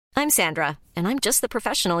I'm Sandra, and I'm just the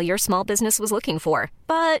professional your small business was looking for.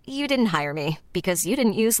 But you didn't hire me because you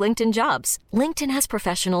didn't use LinkedIn Jobs. LinkedIn has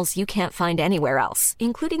professionals you can't find anywhere else,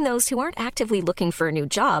 including those who aren't actively looking for a new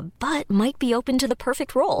job, but might be open to the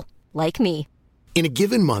perfect role, like me. In a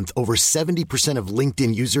given month, over 70% of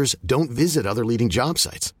LinkedIn users don't visit other leading job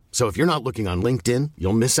sites. So if you're not looking on LinkedIn,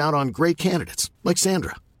 you'll miss out on great candidates like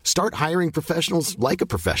Sandra. Start hiring professionals like a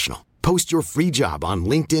professional. Post your free job on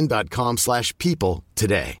linkedin.com/people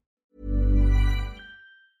today.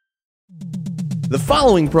 The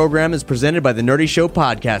following program is presented by the Nerdy Show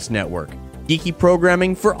Podcast Network. Geeky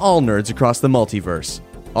programming for all nerds across the multiverse.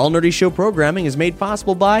 All Nerdy Show programming is made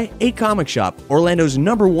possible by A Comic Shop, Orlando's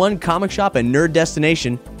 #1 comic shop and nerd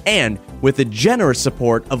destination, and with the generous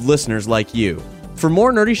support of listeners like you. For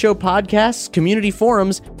more Nerdy Show podcasts, community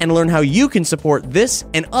forums, and learn how you can support this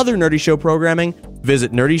and other Nerdy Show programming,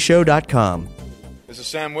 visit nerdyshow.com. This is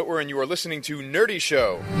Sam Witwer, and you are listening to Nerdy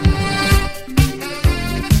Show.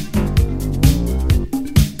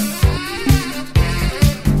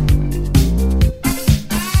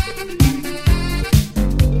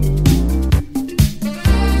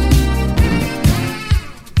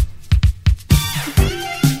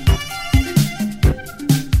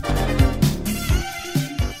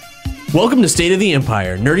 Welcome to State of the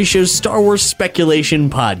Empire, Nerdy Show's Star Wars speculation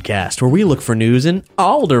podcast, where we look for news in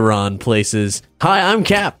Alderaan places. Hi, I'm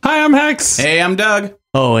Cap. Hi, I'm Hex. Hey, I'm Doug.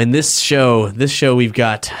 Oh, and this show we've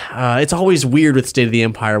got, it's always weird with State of the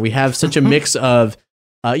Empire. We have such a mix of,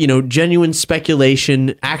 genuine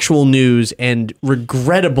speculation, actual news, and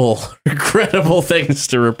regrettable things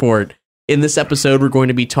to report. In this episode, we're going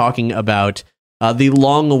to be talking about the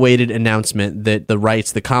long-awaited announcement that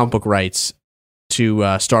the comic book rights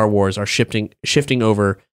to Star Wars are shifting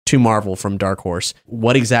over to Marvel from Dark Horse.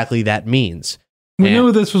 What exactly that means. We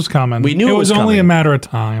knew this was coming. We knew it was only a matter of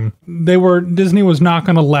time. Disney was not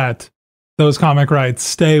going to let those comic rights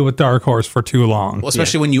stay with Dark Horse for too long. Well,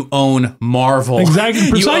 especially when you own Marvel. Exactly,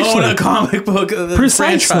 precisely. You own a comic book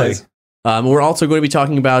franchise. We're also going to be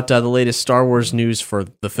talking about the latest Star Wars news for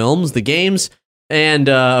the films, the games, and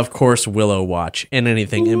of course Willow Watch and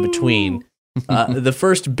anything in between. The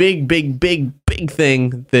first big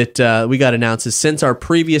thing that we got announced is since our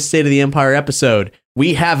previous State of the Empire episode,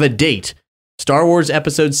 we have a date. Star Wars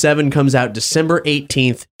Episode 7 comes out December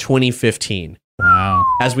 18th, 2015. Wow.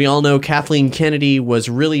 As we all know, Kathleen Kennedy was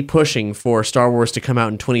really pushing for Star Wars to come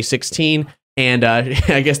out in 2016, and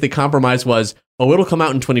I guess the compromise was, it'll come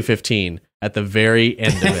out in 2015 at the very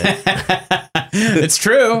end of it. It's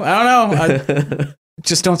true. I don't know.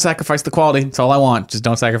 Just don't sacrifice the quality. That's all I want. Just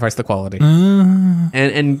don't sacrifice the quality.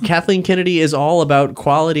 And Kathleen Kennedy is all about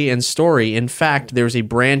quality and story. In fact, there's a new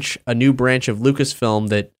branch of Lucasfilm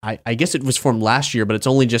that I guess it was formed last year, but it's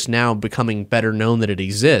only just now becoming better known that it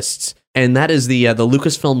exists. And that is the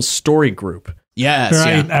Lucasfilm Story Group. Yes,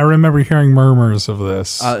 right. yeah. I remember hearing murmurs of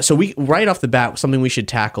this. So we right off the bat, something we should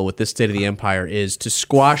tackle with this State of the Empire is to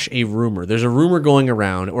squash a rumor. There's a rumor going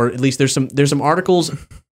around, or at least there's some articles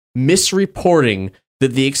misreporting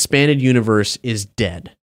that the expanded universe is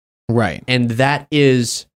dead. Right. And that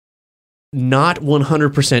is not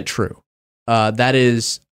 100% true. That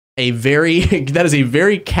is a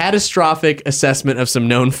very catastrophic assessment of some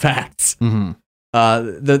known facts. Mm-hmm.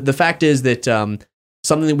 The fact is that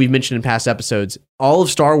something that we've mentioned in past episodes, all of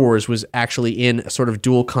Star Wars was actually in a sort of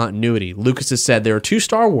dual continuity. Lucas has said there are two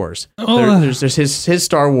Star Wars. There's his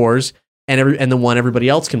Star Wars and the one everybody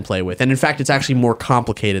else can play with. And in fact, it's actually more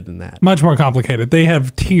complicated than that. Much more complicated. They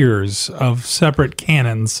have tiers of separate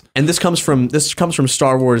canons. And this comes from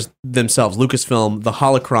Star Wars themselves. Lucasfilm, the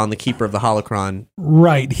Holocron, the keeper of the Holocron.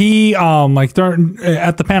 Right. He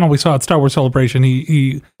at the panel we saw at Star Wars Celebration,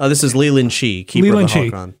 he this is Leland Shee, keeper of the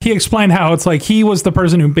Holocron. He explained how it's like he was the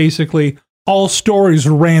person who basically all stories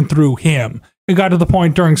ran through him. It got to the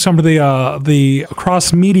point during some of the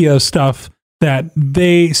cross media stuff that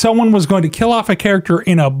someone was going to kill off a character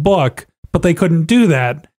in a book, but they couldn't do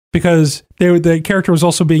that because the character was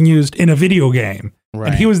also being used in a video game. Right.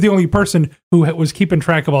 And he was the only person who was keeping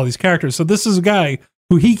track of all these characters. So this is a guy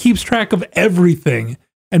who he keeps track of everything,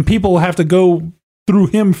 and people have to go through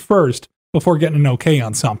him first before getting an okay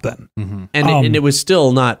on something. Mm-hmm. And it was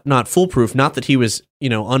still not foolproof. Not that he was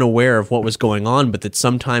unaware of what was going on, but that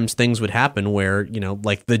sometimes things would happen where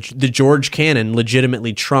like the George canon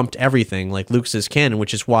legitimately trumped everything, like Lucas's canon,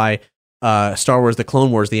 which is why Star Wars: The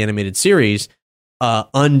Clone Wars, the animated series,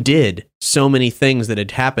 undid so many things that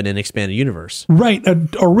had happened in Expanded Universe. Right.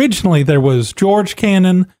 Originally, there was George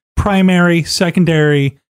canon, primary,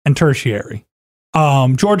 secondary, and tertiary.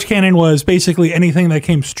 George canon was basically anything that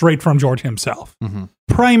came straight from George himself. Mm-hmm.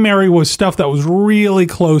 Primary was stuff that was really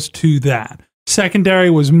close to that. Secondary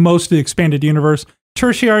was most of the expanded universe.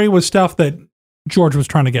 Tertiary was stuff that George was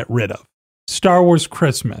trying to get rid of. Star Wars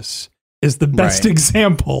Christmas is the best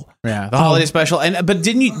example. Yeah, the holiday special. But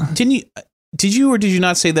did you or did you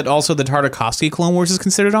not say that also the Tartakovsky Clone Wars is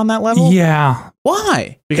considered on that level? Yeah.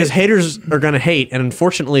 Why? Because haters are going to hate, and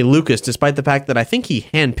unfortunately, Lucas, despite the fact that I think he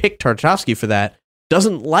handpicked Tartakovsky for that,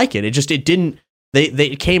 doesn't like it. It didn't.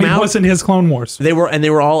 They came out. It wasn't his Clone Wars. They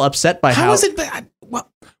were all upset by how. How is it?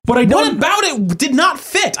 What about it did not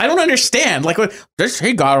fit? I don't understand. Like,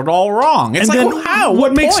 he got it all wrong. It's and like, then how?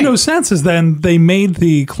 What makes no sense is then they made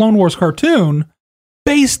the Clone Wars cartoon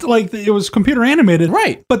based like it was computer animated,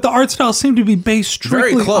 right? But the art style seemed to be based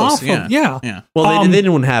strictly very close. off of Yeah. Well, they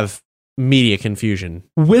didn't have media confusion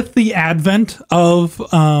with the advent of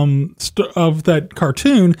that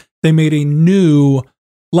cartoon. They made a new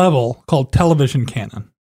level called television canon,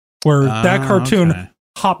 where that cartoon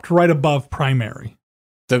hopped right above primary.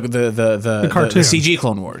 The cartoon, the CG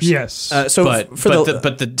Clone Wars. Yes. But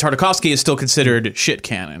the Tartakovsky is still considered shit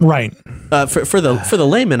canon, right? For the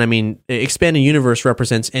layman, I mean, expanded universe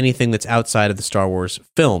represents anything that's outside of the Star Wars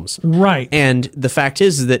films, right? And the fact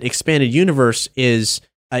is that expanded universe is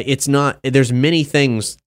it's not. There's many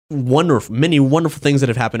things, many wonderful things that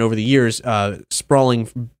have happened over the years,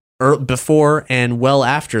 sprawling before and well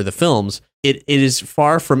after the films. It is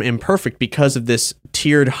far from imperfect because of this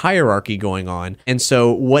tiered hierarchy going on. And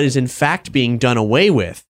so what is in fact being done away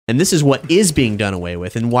with, and this is what is being done away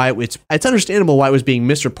with, and why it's understandable why it was being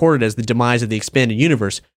misreported as the demise of the expanded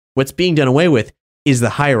universe. What's being done away with is the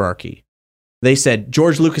hierarchy. They said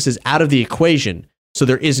George Lucas is out of the equation, so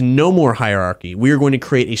there is no more hierarchy. We are going to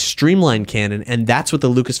create a streamlined canon, and that's what the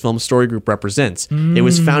Lucasfilm Story Group represents. It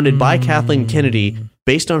was founded by Kathleen Kennedy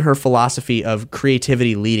based on her philosophy of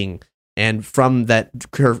creativity leading. And from that,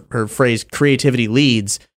 her phrase "creativity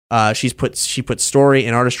leads," she puts story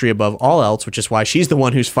and artistry above all else, which is why she's the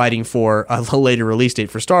one who's fighting for a later release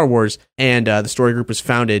date for Star Wars. And the Story Group was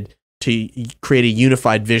founded to create a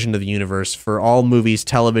unified vision of the universe for all movies,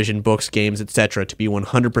 television, books, games, etc., to be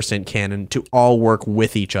 100% canon, to all work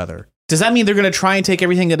with each other. Does that mean they're going to try and take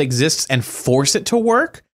everything that exists and force it to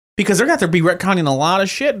work? Because they're going to have to be retconning a lot of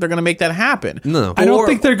shit. They're going to make that happen. No. I don't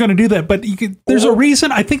think they're going to do that, but there's a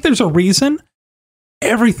reason. I think there's a reason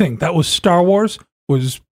everything that was Star Wars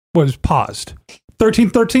was paused.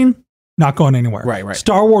 1313, not going anywhere. Right.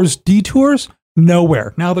 Star Wars detours,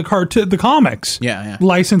 nowhere. Now the comics,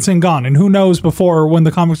 licensing gone. And who knows before when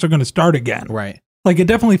the comics are going to start again. Right. Like it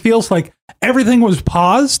definitely feels like everything was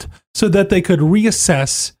paused so that they could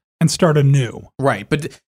reassess and start anew. Right.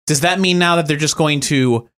 But does that mean now that they're just going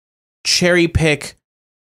to cherry pick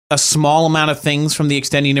a small amount of things from the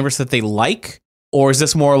extended universe that they like? Or is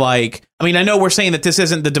this more like, I mean, I know we're saying that this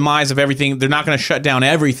isn't the demise of everything. They're not going to shut down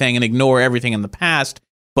everything and ignore everything in the past.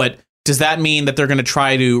 But does that mean that they're going to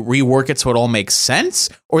try to rework it so it all makes sense?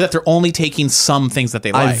 Or that they're only taking some things that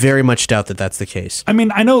they like? I very much doubt that that's the case. I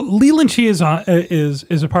mean, I know Leland Chee is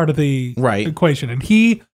a part of the equation, and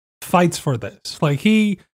he fights for this. Like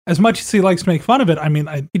as much as he likes to make fun of it, I mean,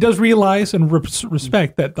 he does realize and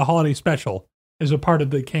respect that the holiday special is a part of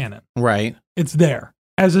the canon. Right. It's there,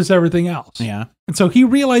 as is everything else. Yeah. And so he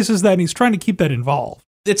realizes that and he's trying to keep that involved.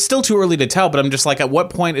 It's still too early to tell, but I'm just like, at what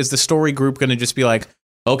point is the story group going to just be like,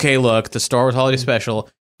 okay, look, the Star Wars holiday special,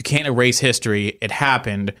 you can't erase history. It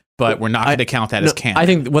happened, but we're not going to count that as canon. I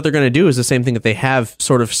think what they're going to do is the same thing that they have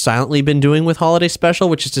sort of silently been doing with holiday special,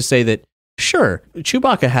 which is to say that, sure,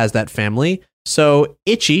 Chewbacca has that family. So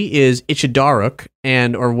Itchy is Itchadaruk,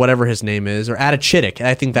 or whatever his name is, or Atachitik.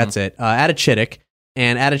 I think that's it. Atachitik.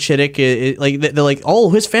 And Atachitik, they're like,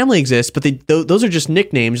 oh, his family exists, but those are just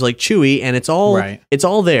nicknames like Chewie, and it's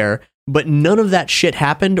all there. But none of that shit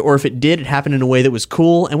happened, or if it did, it happened in a way that was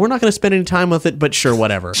cool, and we're not going to spend any time with it, but sure,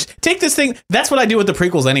 whatever. Take this thing. That's what I do with the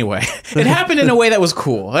prequels anyway. It happened in a way that was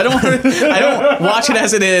cool. I don't watch it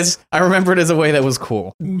as it is. I remember it as a way that was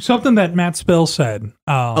cool. Something that Matt Spill said.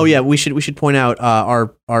 We should point out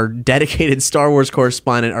our dedicated Star Wars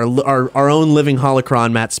correspondent, our own living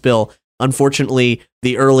holocron, Matt Spill. Unfortunately,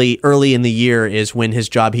 the early in the year is when his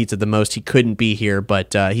job heats it the most. He couldn't be here,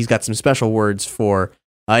 but he's got some special words for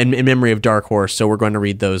in memory of Dark Horse, so we're going to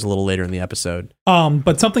read those a little later in the episode.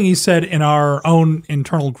 But something he said in our own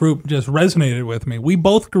internal group just resonated with me. We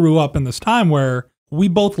both grew up in this time where we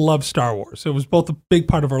both loved Star Wars. It was both a big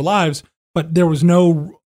part of our lives, but there was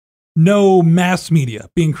no mass media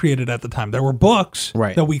being created at the time. There were books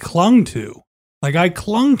that we clung to. Like I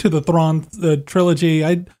clung to the Thrawn trilogy.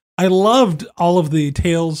 I loved all of the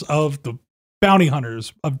tales of the bounty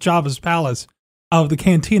hunters, of Jabba's palace, of the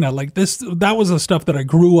cantina. Like that was the stuff that I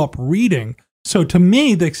grew up reading. So to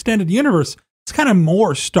me, the extended universe, it's kind of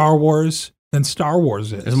more Star Wars than Star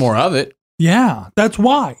Wars is. There's more of it. Yeah, that's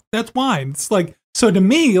why. That's why. It's like, so to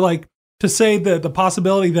me, like, to say that the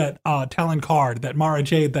possibility that Talon Card, that Mara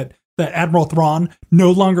Jade, that Admiral Thrawn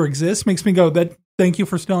no longer exists makes me go, that thank you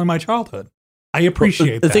for stealing my childhood. I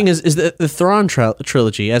appreciate the that. thing is that the Thrawn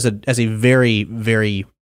trilogy, as a very, very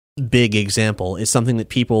big example, is something that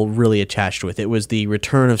people really attached with. It was the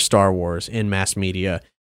return of Star Wars in mass media.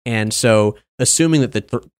 And so assuming that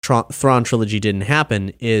the Thrawn trilogy didn't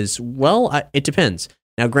happen is, well, it depends.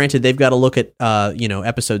 Now, granted, they've got to look at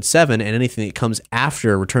Episode 7, and anything that comes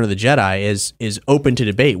after Return of the Jedi is open to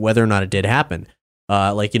debate whether or not it did happen.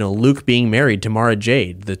 Luke being married to Mara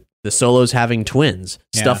Jade, the Solos having twins,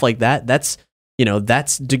 stuff like that. That's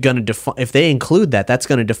going to define. If they include that, that's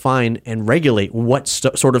going to define and regulate what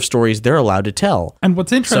sort of stories they're allowed to tell. And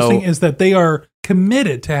what's interesting is that they are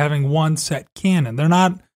committed to having one set canon. They're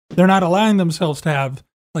not allowing themselves to have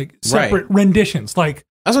like separate renditions. Like,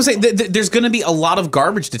 I was going to say, there's going to be a lot of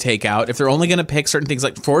garbage to take out if they're only going to pick certain things.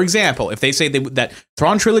 Like, for example, if they say that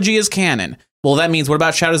Thrawn trilogy is canon, well, that means what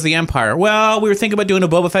about Shadows of the Empire? Well, we were thinking about doing a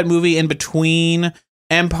Boba Fett movie in between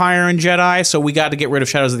Empire and Jedi, so we got to get rid of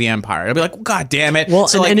Shadows of the Empire. I'll be like, God damn it. Well,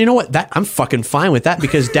 so and you know what? I'm fucking fine with that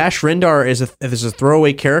because Dash Rendar is a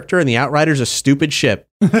throwaway character and the Outriders a stupid ship.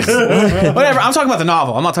 Whatever. I'm talking about the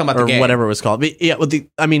novel. I'm not talking about the game. Or whatever it was called. But yeah,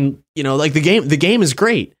 the game is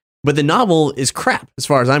great. But the novel is crap, as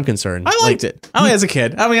far as I'm concerned. I liked it. As a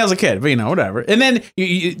kid, but whatever. And then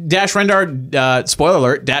Dash Rendar, spoiler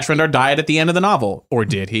alert, Dash Rendar died at the end of the novel. Or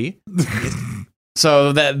did he?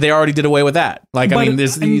 So that they already did away with that. Like,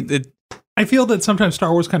 I feel that sometimes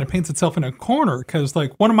Star Wars kind of paints itself in a corner because,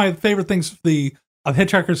 like, one of my favorite things of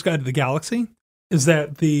Hitchhiker's Guide to the Galaxy is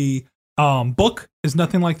that the book is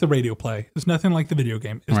nothing like the radio play, is nothing like the video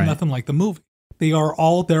game, is nothing like the movie. They are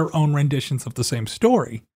all their own renditions of the same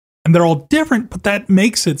story. And they're all different, but that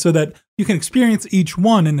makes it so that you can experience each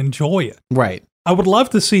one and enjoy it. Right. I would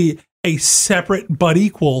love to see a separate but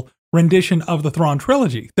equal rendition of the Thrawn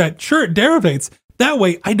trilogy. That, sure, it derivates. That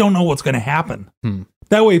way, I don't know what's going to happen.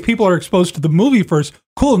 That way, people are exposed to the movie first.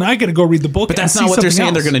 Cool, now I got to go read the book. But that's not what they're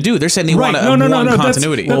saying they're going to do. They're saying they want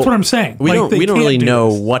continuity. That's what I'm saying. We don't really know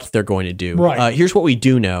what they're going to do. Right. Here's what we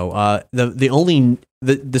do know.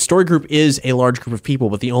 The story group is a large group of people,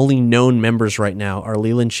 but the only known members right now are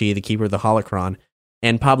Leland Shee, the keeper of the Holocron,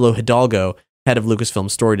 and Pablo Hidalgo, head of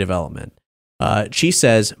Lucasfilm story development. She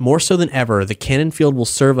says, more so than ever, the canon field will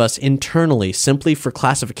serve us internally simply for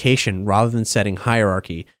classification rather than setting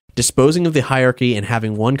hierarchy. Disposing of the hierarchy and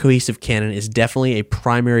having one cohesive canon is definitely a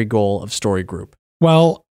primary goal of Story Group.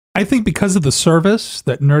 Well, I think because of the service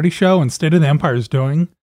that Nerdy Show and State of the Empire is doing,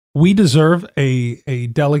 we deserve a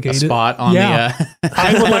delegated spot on the.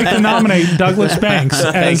 I would like to nominate Douglas Banks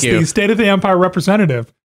as the State of the Empire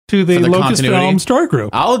representative to the Lucasfilm Story Group.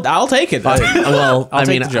 I'll take it. I'll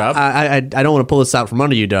take the job. I don't want to pull this out from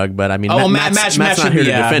under you, Doug, but I mean, Matt's Matt not here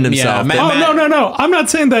to defend himself. No. I'm not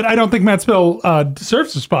saying that I don't think Matt Spill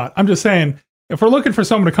deserves a spot. I'm just saying if we're looking for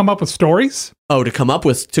someone to come up with stories. Oh, to come up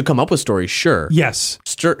with stories, sure. Yes.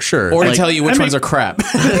 Sure. Or to tell you which ones are crap.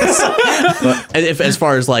 As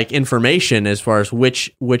far as like information, as far as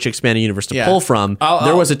which expanded universe to pull from,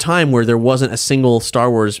 there was a time where there wasn't a single Star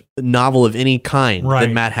Wars novel of any kind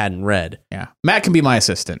that Matt hadn't read. Yeah. Matt can be my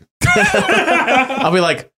assistant. I'll be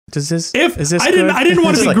like, is this I didn't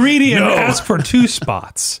want to be greedy and ask for 2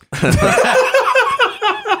 spots.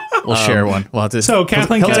 We'll share one. So,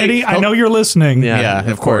 Kathleen Kennedy, I know you're listening. Yeah,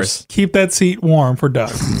 of course. Keep that seat warm for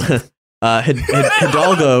Doug.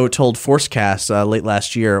 Hidalgo told Forcecast late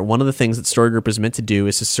last year, one of the things that Story Group is meant to do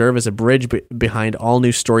is to serve as a bridge behind all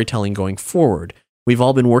new storytelling going forward. We've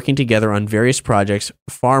all been working together on various projects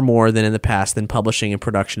far more than in the past than publishing and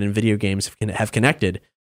production and video games have connected.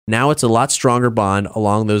 Now it's a lot stronger bond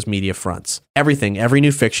along those media fronts. Every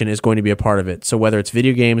new fiction is going to be a part of it. So whether it's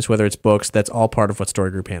video games, whether it's books, that's all part of what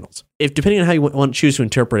Story Group handles. Depending on how you want to choose to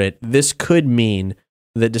interpret it, this could mean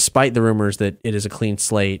that despite the rumors that it is a clean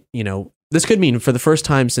slate, this could mean for the first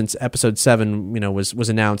time since Episode 7, was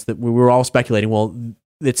announced that we were all speculating, well,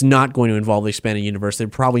 it's not going to involve the expanded universe. They're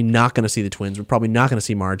probably not going to see the twins. We're probably not going to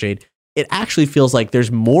see Mara Jade. It actually feels like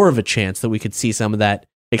there's more of a chance that we could see some of that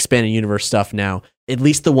expanded universe stuff now, at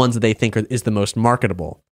least the ones that they think is the most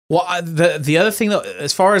marketable. Well, the other thing, though,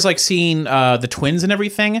 as far as like seeing the twins and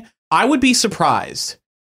everything, I would be surprised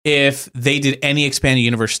if they did any expanded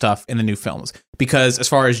universe stuff in the new films. Because as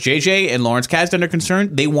far as JJ and Lawrence Kasdan are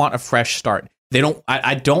concerned, they want a fresh start.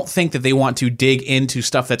 I don't think that they want to dig into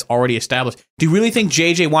stuff that's already established. Do you really think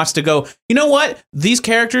JJ wants to go, you know what? These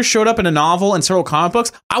characters showed up in a novel and several comic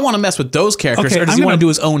books. I want to mess with those characters. Or does he want to do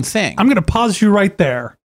his own thing? I'm going to pause you right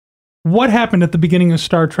there. what happened at the beginning of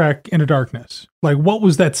Star Trek Into Darkness? Like, what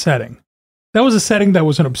was that setting? That was a setting that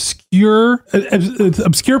was an obscure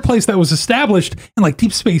place that was established in like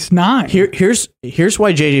Deep Space Nine. Here's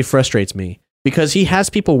why JJ frustrates me, because he has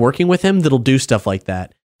people working with him that'll do stuff like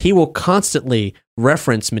that. He will constantly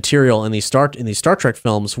reference material in these Star Trek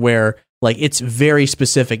films where like it's very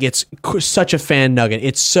specific. It's such a fan nugget.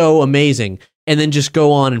 It's so amazing. And then just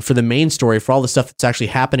go on, and for the main story, for all the stuff that's actually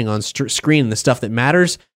happening on screen and the stuff that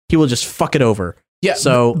matters, he will just fuck it over. Yeah,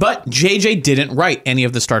 but JJ didn't write any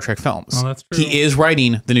of the Star Trek films. Oh, that's true. He is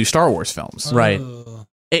writing the new Star Wars films. Right. Right.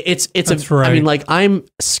 I mean, like, I'm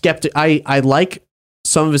skeptic. I like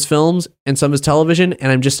some of his films and some of his television,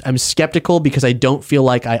 and I'm skeptical because I don't feel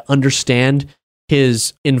like I understand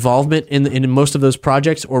his involvement in most of those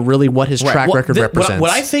projects, or really what his track record represents.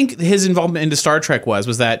 What I think his involvement into Star Trek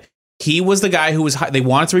was that he was the guy who was. They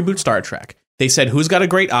wanted to reboot Star Trek. They said, who's got a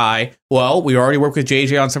great eye? Well, we already work with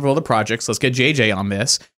JJ on several other projects. Let's get JJ on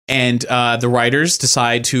this. And the writers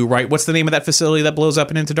decide to write. What's the name of that facility that blows up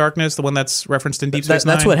and Into Darkness? The one that's referenced in Deep Space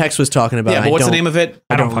Nine? That's what Hex was talking about. Yeah, but what's the name of it?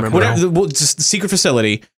 I don't remember. Just the secret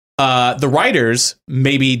facility. The writers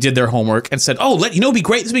maybe did their homework and said, "Oh, it'd be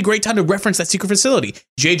great. This would be a great time to reference that secret facility."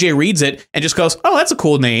 JJ reads it and just goes, "Oh, that's a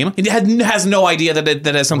cool name." It has no idea that it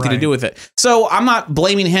has something to do with it. So I'm not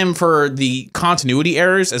blaming him for the continuity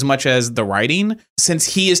errors as much as the writing, since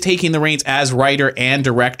he is taking the reins as writer and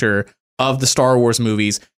director of the Star Wars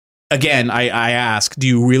movies. Again, I ask, do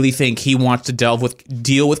you really think he wants to deal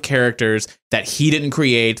with characters that he didn't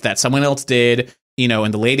create, that someone else did?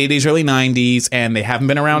 In the late 80s, early 90s, and they haven't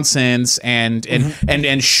been around since, and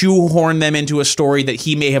shoehorn them into a story that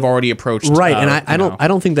he may have already approached. Right, and I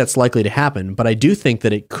don't think that's likely to happen, but I do think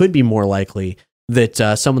that it could be more likely that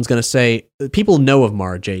someone's going to say, people know of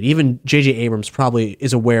Mara Jade. Even J.J. Abrams probably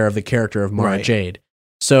is aware of the character of Mara Jade.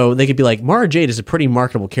 So they could be like, Mara Jade is a pretty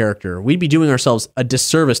marketable character. We'd be doing ourselves a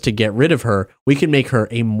disservice to get rid of her. We can make her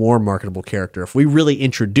a more marketable character. If we really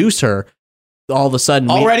introduce her, all of a sudden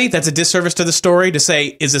that's a disservice to the story to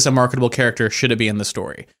say, is this a marketable character? Should it be in the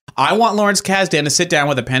story? I want Lawrence Kasdan to sit down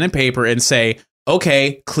with a pen and paper and say,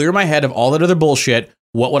 okay, clear my head of all that other bullshit.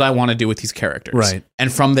 What would I want to do with these characters? Right.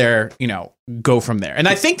 And from there, go from there. And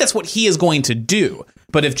I think that's what he is going to do.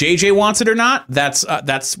 But if JJ wants it or not,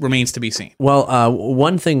 that's remains to be seen. Well,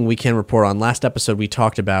 one thing we can report on, last episode we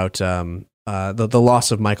talked about the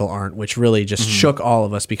loss of Michael Arndt, which really just shook all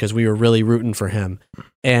of us because we were really rooting for him.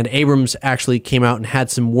 And Abrams actually came out and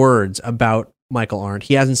had some words about Michael Arndt.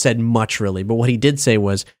 He hasn't said much really, but what he did say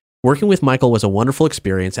was, working with Michael was a wonderful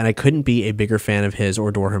experience, and I couldn't be a bigger fan of his or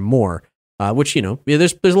adore him more. Which,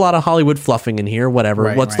 there's a lot of Hollywood fluffing in here,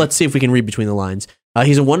 whatever. Let's see if we can read between the lines.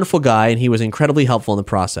 He's a wonderful guy, and he was incredibly helpful in the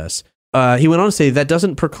process. He went on to say, that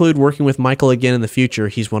doesn't preclude working with Michael again in the future.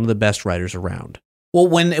 He's one of the best writers around. Well,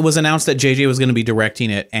 when it was announced that JJ was going to be directing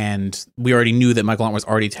it, and we already knew that Michael Arndt was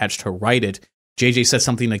already attached to write it, JJ said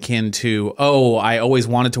something akin to, "Oh, I always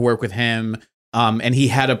wanted to work with him." And he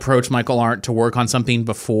had approached Michael Arndt to work on something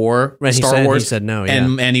before Star Wars. He said no,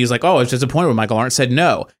 and he was like, "Oh, it's disappointed when Michael Arndt said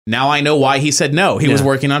no." Now I know why he said no. He was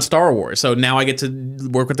working on Star Wars, so now I get to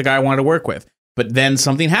work with the guy I wanted to work with. But then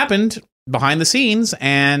something happened behind the scenes,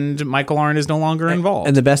 and Michael Arndt is no longer involved.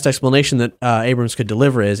 And the best explanation that Abrams could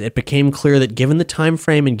deliver is, it became clear that given the time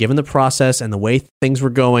frame and given the process and the way things were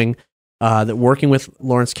going, that working with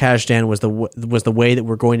Lawrence Kasdan was the way that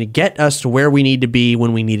we're going to get us to where we need to be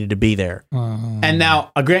when we needed to be there. And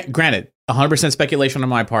now, granted, 100% speculation on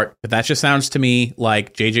my part, but that just sounds to me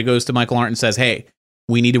like JJ goes to Michael Arndt and says, "Hey,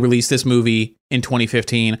 we need to release this movie in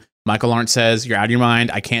 2015. Michael Arndt says, "You're out of your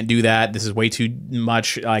mind. I can't do that. This is way too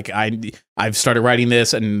much. Like I've started writing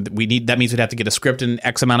this, and that means we'd have to get a script in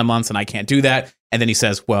X amount of months, and I can't do that." And then he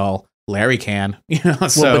says, "Well, Larry can."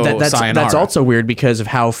 So but that's sayonara. also weird because of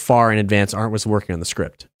how far in advance Arndt was working on the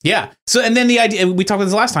script. Yeah. So, and then the idea, we talked about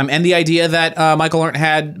this last time, and the idea that Michael Arndt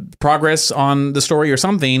had progress on the story or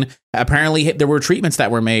something. Apparently, there were treatments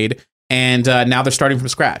that were made, and now they're starting from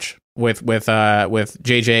scratch with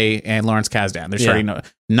JJ and Lawrence Kasdan. They're starting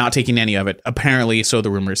not taking any of it, apparently, so the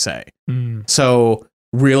rumors say. So,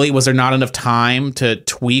 really, was there not enough time to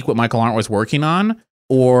tweak what Michael Arndt was working on?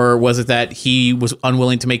 Or was it that he was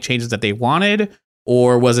unwilling to make changes that they wanted?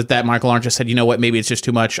 Or was it that Michael Arndt just said, "You know what, maybe it's just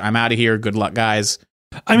too much. I'm out of here. Good luck, guys."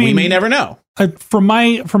 I mean, we may never know. From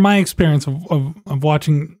my experience of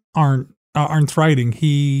watching Arndt's writing,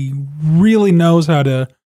 he really knows how to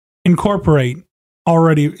incorporate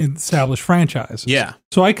already established franchises. Yeah.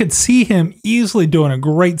 So I could see him easily doing a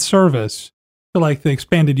great service to like the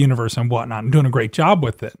expanded universe and whatnot, and doing a great job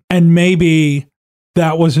with it. And maybe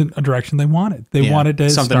that wasn't a direction they wanted. They wanted to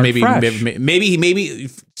something start maybe fresh. maybe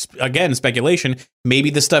again, speculation, maybe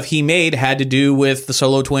the stuff he made had to do with the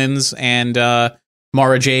Solo Twins and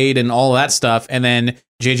Mara Jade and all that stuff. And then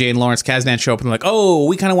JJ and Lawrence Kasdan show up and like, oh,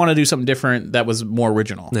 we kind of want to do something different that was more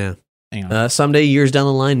original. Yeah. You know. Someday, years down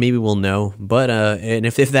the line, maybe we'll know. But and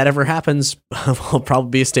if that ever happens, we'll probably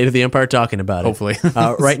be a State of the Empire talking about it. Hopefully.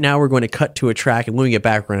 Right now, we're going to cut to a track, and when we get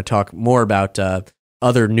back, we're going to talk more about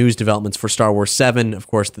other news developments for Star Wars 7, of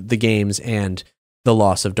course, the games, and the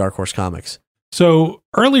loss of Dark Horse Comics. So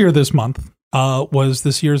earlier this month was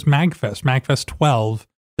this year's MagFest 12.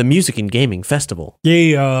 The Music and Gaming Festival.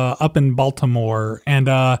 Yay, up in Baltimore.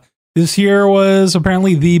 And this year was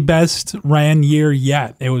apparently the best ran year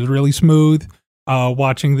yet. It was really smooth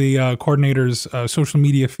watching the coordinators' social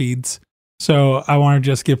media feeds. So I want to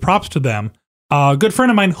just give props to them. A good friend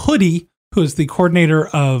of mine, Hoodie, who is the coordinator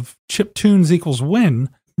of Chiptunes Equals Win,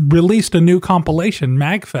 released a new compilation,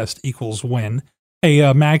 MagFest Equals Win. A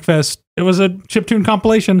MagFest, it was a chiptune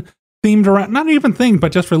compilation themed around, not even themed,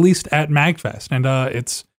 but just released at MagFest. And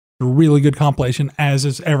it's a really good compilation, as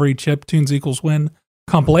is every Chiptunes Equals Win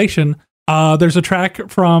compilation. There's a track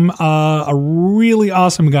from a really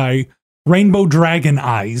awesome guy, Rainbow Dragon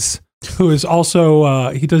Eyes, who is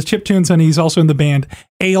also, he does chiptunes, and he's also in the band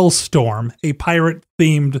Ailstorm, a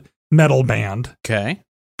pirate-themed metal band. Okay.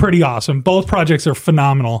 Pretty awesome. Both projects are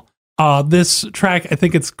phenomenal. This track, I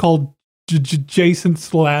think it's called Jason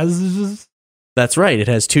Slaz. That's right. It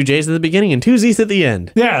has 2 J's at the beginning and 2 Z's at the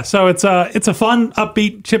end. Yeah, so it's a fun,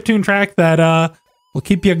 upbeat chiptune track that will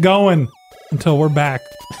keep you going until we're back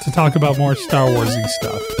to talk about more Star Warsy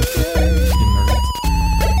stuff.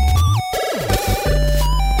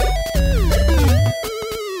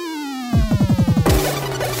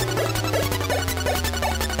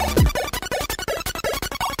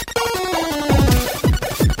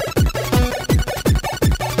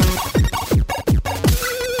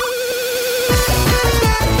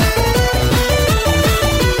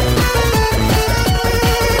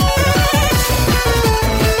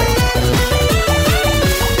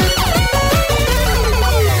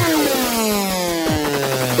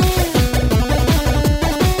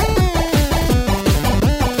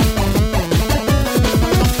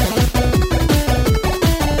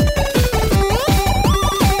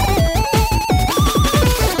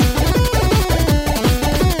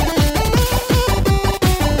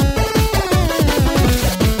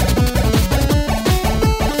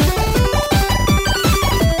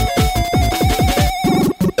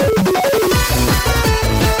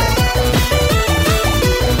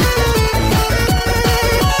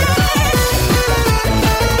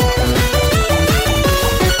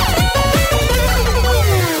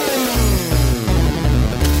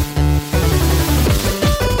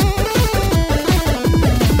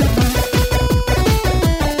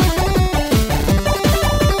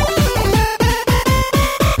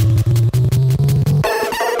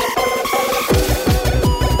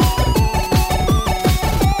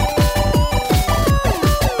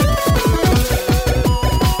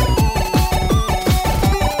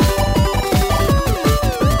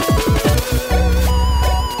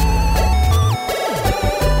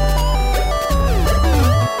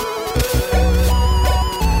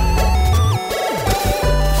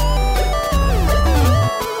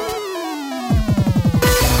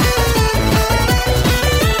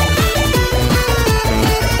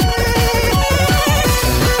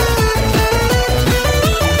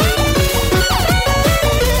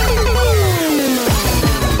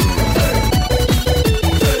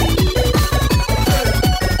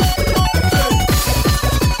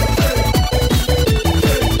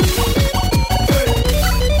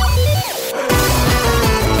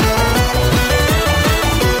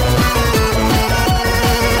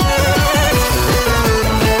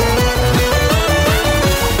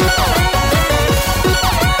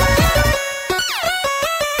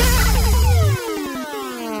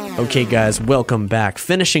 Okay, guys, welcome back.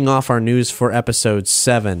 Finishing off our news for episode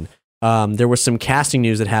 7. There was some casting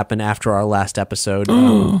news that happened after our last episode.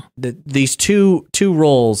 These two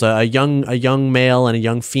roles, a young male and a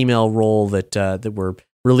young female role that were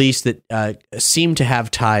released that seem to have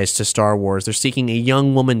ties to Star Wars. They're seeking a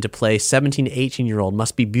young woman to play 17 to 18-year-old,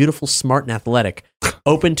 must be beautiful, smart, and athletic,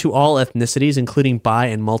 open to all ethnicities, including bi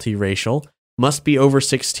and multiracial, must be over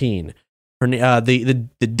 16. Her, the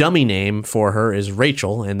dummy name for her is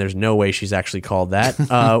Rachel, and there's no way she's actually called that.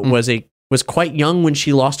 Was quite young when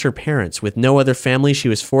she lost her parents. With no other family, she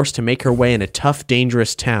was forced to make her way in a tough,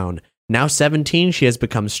 dangerous town. Now 17, she has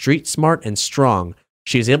become street smart and strong.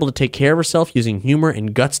 She is able to take care of herself using humor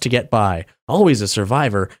and guts to get by. Always a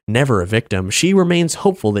survivor, never a victim, she remains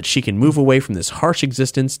hopeful that she can move away from this harsh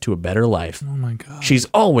existence to a better life. Oh my God. She's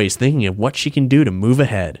always thinking of what she can do to move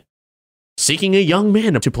ahead. Seeking a young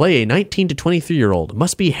man to play a 19 to 23-year-old.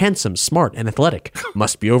 Must be handsome, smart, and athletic.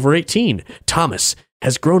 Must be over 18. Thomas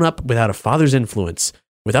has grown up without a father's influence.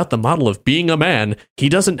 Without the model of being a man, he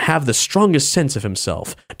doesn't have the strongest sense of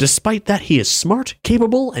himself. Despite that, he is smart,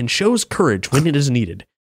 capable, and shows courage when it is needed.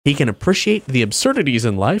 He can appreciate the absurdities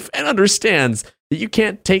in life and understands that you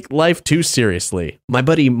can't take life too seriously. My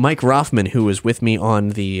buddy Mike Rothman, who was with me on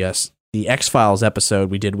the X-Files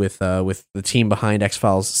episode we did with the team behind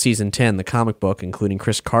X-Files Season 10, the comic book, including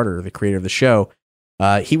Chris Carter, the creator of the show,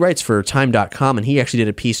 he writes for Time.com, and he actually did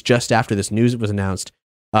a piece just after this news was announced,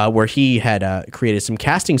 where he had created some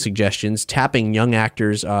casting suggestions, tapping young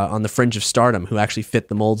actors on the fringe of stardom who actually fit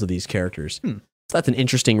the molds of these characters. So that's an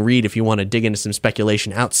interesting read if you want to dig into some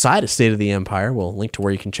speculation outside of State of the Empire. We'll link to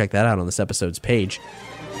where you can check that out on this episode's page.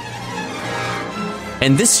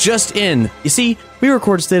 And this just in. You see, we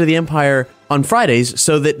record State of the Empire on Fridays,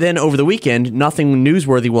 so that then over the weekend, nothing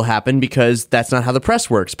newsworthy will happen because that's not how the press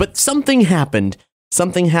works. But something happened.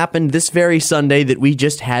 Something happened this very Sunday that we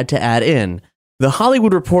just had to add in. The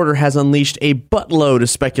Hollywood Reporter has unleashed a buttload of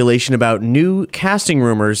speculation about new casting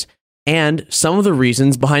rumors and some of the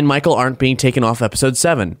reasons behind Michael Arndt being taken off Episode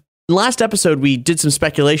 7. In the last episode, we did some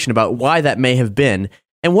speculation about why that may have been,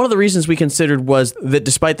 and one of the reasons we considered was that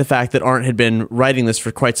despite the fact that Arndt had been writing this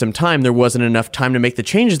for quite some time, there wasn't enough time to make the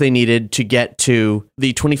changes they needed to get to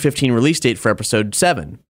the 2015 release date for Episode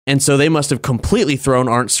 7. And so they must have completely thrown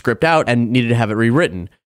Arndt's script out and needed to have it rewritten.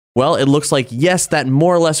 Well, it looks like, yes, that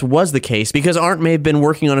more or less was the case, because Arndt may have been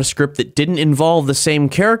working on a script that didn't involve the same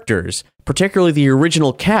characters, particularly the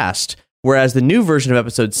original cast, whereas the new version of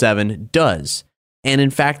Episode 7 does. And in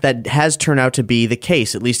fact, that has turned out to be the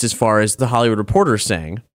case, at least as far as the Hollywood Reporter is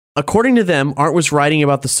saying. According to them, Arndt was writing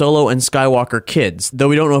about the Solo and Skywalker kids, though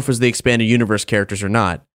we don't know if it was the expanded universe characters or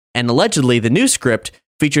not. And allegedly, the new script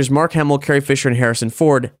features Mark Hamill, Carrie Fisher, and Harrison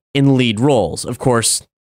Ford in lead roles. Of course,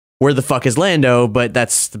 where the fuck is Lando? But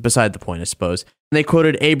that's beside the point, I suppose. And they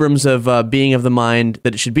quoted Abrams of being of the mind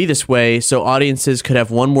that it should be this way so audiences could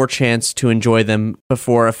have one more chance to enjoy them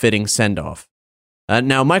before a fitting send-off.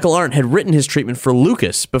 Now, Michael Arndt had written his treatment for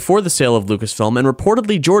Lucas before the sale of Lucasfilm, and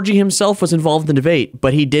reportedly Georgie himself was involved in the debate,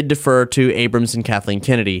 but he did defer to Abrams and Kathleen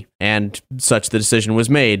Kennedy, and such the decision was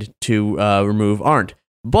made to remove Arndt.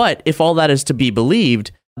 But if all that is to be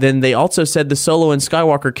believed, then they also said the Solo and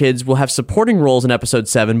Skywalker kids will have supporting roles in Episode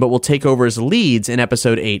 7, but will take over as leads in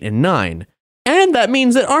Episode 8 and 9. And that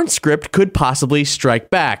means that Arndt's script could possibly strike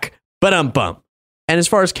back. Ba-dum-bum. And as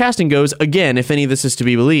far as casting goes, again, if any of this is to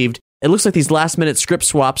be believed, it looks like these last-minute script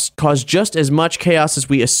swaps caused just as much chaos as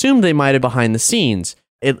we assumed they might have behind the scenes.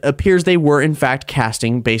 It appears they were, in fact,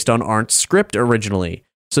 casting based on Arndt's script originally.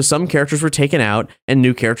 So some characters were taken out and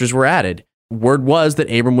new characters were added. Word was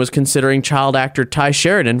that Abram was considering child actor Ty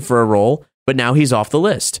Sheridan for a role, but now he's off the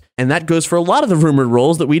list. And that goes for a lot of the rumored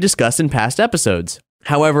roles that we discussed in past episodes.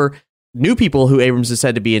 However, new people who Abrams is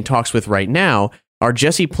said to be in talks with right now are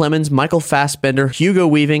Jesse Plemons, Michael Fassbender, Hugo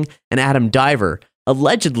Weaving, and Adam Diver.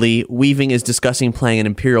 Allegedly, Weaving is discussing playing an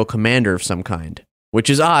Imperial commander of some kind, which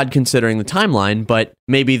is odd considering the timeline, but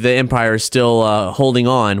maybe the Empire is still holding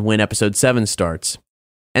on when Episode 7 starts.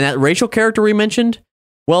 And that Rachel character we mentioned?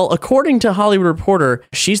 Well, according to Hollywood Reporter,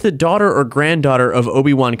 she's the daughter or granddaughter of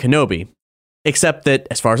Obi-Wan Kenobi. Except that,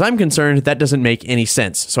 as far as I'm concerned, that doesn't make any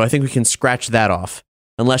sense, so I think we can scratch that off.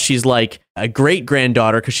 Unless she's like a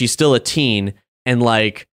great-granddaughter because she's still a teen and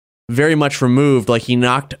like very much removed, like he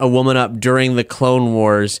knocked a woman up during the Clone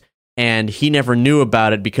Wars and he never knew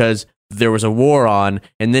about it because there was a war on,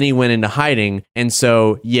 and then he went into hiding, and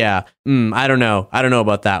so, yeah, I don't know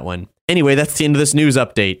about that one. Anyway, that's the end of this news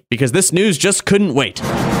update, because this news just couldn't wait.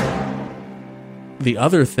 The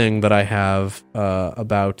other thing that I have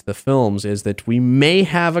about the films is that we may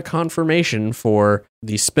have a confirmation for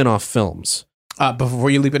the spin-off films. Before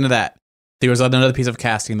you leap into that, there was another piece of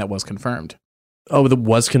casting that was confirmed. Oh, that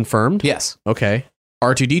was confirmed? Yes. Okay.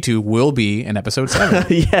 R2-D2 will be in Episode 7.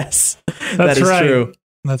 Yes, That's right. True.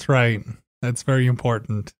 That's right. That's very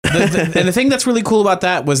important. And the thing that's really cool about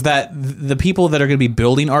that was that the people that are going to be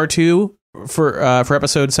building R2 for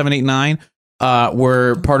Episode 7, 8, 9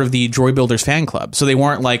 were part of the Droid Builders fan club. So they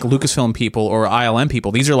weren't like Lucasfilm people or ILM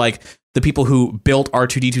people. These are like the people who built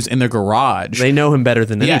R2-D2s in their garage. They know him better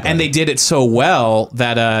than anybody. Yeah, and they did it so well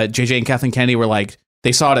that JJ and Kathleen Kennedy were like,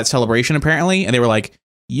 they saw it at Celebration apparently, and they were like,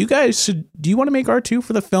 you guys do you want to make R2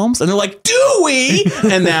 for the films? And they're like, do we?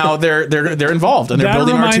 And now they're involved and they're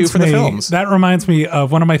building R2 for the films. That reminds me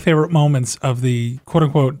of one of my favorite moments of the quote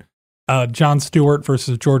unquote Jon Stewart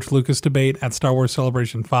versus George Lucas debate at Star Wars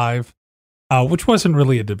Celebration 5, which wasn't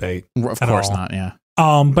really a debate. Of course not, yeah.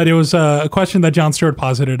 But it was a question that Jon Stewart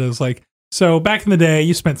posited as like, so back in the day,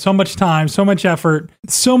 you spent so much time, so much effort,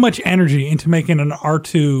 so much energy into making an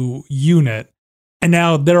R2 unit, and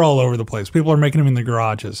now they're all over the place. People are making them in their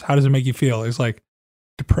garages. How does it make you feel? He's like,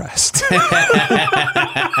 depressed.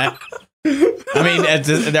 I mean,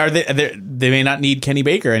 they may not need Kenny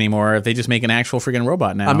Baker anymore if they just make an actual freaking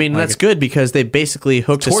robot now. I mean, that's good because they basically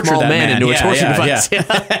hooked a small man into a torture device. Yeah.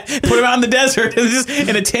 Put him out in the desert just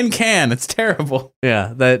in a tin can. It's terrible.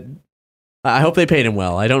 Yeah, that. I hope they paid him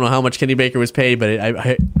well. I don't know how much Kenny Baker was paid, but I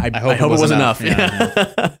hope it was enough.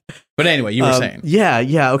 Yeah. But anyway, you were saying.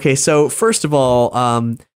 Yeah. Okay, so first of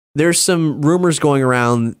all, there's some rumors going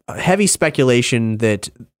around, heavy speculation that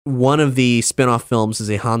one of the spin-off films is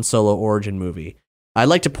a Han Solo origin movie. I'd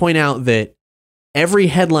like to point out that every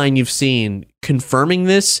headline you've seen confirming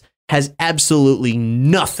this has absolutely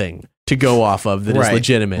nothing to go off of that is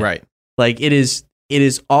legitimate. Right. Like it is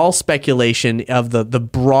all speculation of the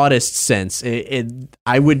broadest sense. If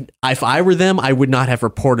I were them, I would not have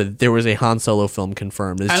reported that there was a Han Solo film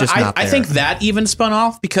confirmed. It's just not there. I think that even spun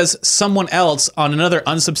off because someone else on another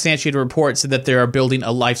unsubstantiated report said that they are building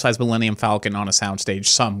a life-size Millennium Falcon on a soundstage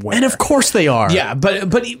somewhere. And of course they are. Yeah,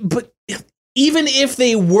 but even if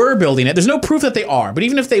they were building it, there's no proof that they are. But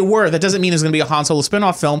even if they were, that doesn't mean there's going to be a Han Solo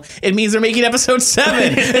spin-off film. It means they're making episode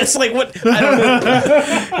 7. It's like, what? I don't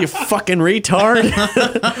know. You fucking retard.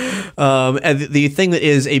 And the thing that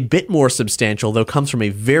is a bit more substantial, though comes from a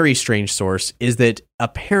very strange source, is that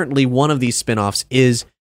apparently one of these spin-offs is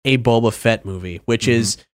a Boba Fett movie, which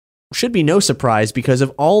should be no surprise because of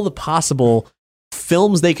all the possible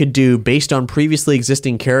films they could do based on previously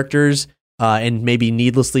existing characters. And maybe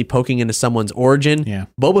needlessly poking into someone's origin. Yeah.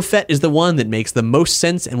 Boba Fett is the one that makes the most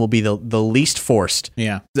sense and will be the least forced.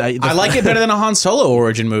 Yeah. I like it better than a Han Solo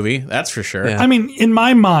origin movie, that's for sure. Yeah. I mean, in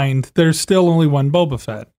my mind, there's still only one Boba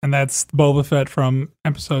Fett, and that's Boba Fett from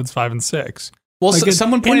episodes 5 and 6. Well,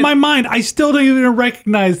 someone pointed... In my mind, I still don't even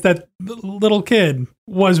recognize that the little kid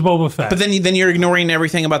was Boba Fett. But then you're ignoring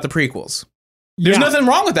everything about the prequels. There's nothing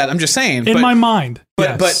wrong with that. I'm just saying. In my mind,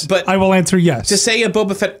 yes. But I will answer yes. To say a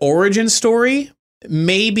Boba Fett origin story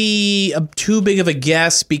may be too big of a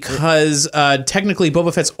guess because technically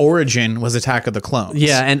Boba Fett's origin was Attack of the Clones.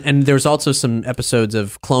 Yeah, and there's also some episodes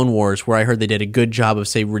of Clone Wars where I heard they did a good job of,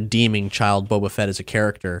 say, redeeming child Boba Fett as a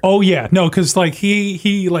character. Oh yeah, no, because like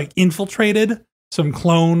he like infiltrated some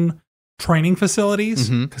clone training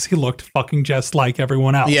facilities because he looked fucking just like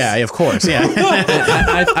everyone else. Yeah, of course. Yeah.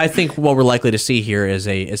 I think what we're likely to see here is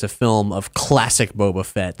a film of classic Boba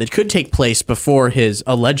Fett that could take place before his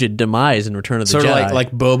alleged demise in Return of the Jedi. Jedi. Sort of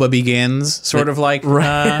like Boba Begins, sort of like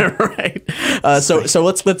right. So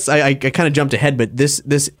let's. I kind of jumped ahead, but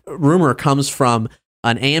this rumor comes from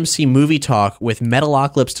an AMC movie talk with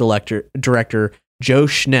Metalocalypse director Joe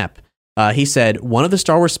Schnepp. He said one of the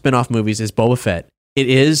Star Wars spin-off movies is Boba Fett. It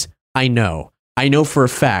is. I know for a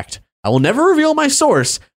fact. I will never reveal my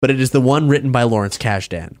source, but it is the one written by Lawrence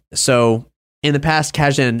Kasdan. So in the past,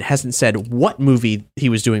 Kasdan hasn't said what movie he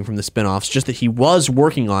was doing from the spin-offs, just that he was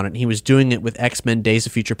working on it, and he was doing it with X-Men Days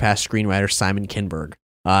of Future Past screenwriter Simon Kinberg.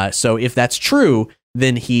 So if that's true,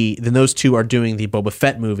 then those two are doing the Boba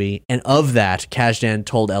Fett movie, and of that, Kasdan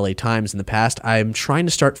told LA Times in the past, I'm trying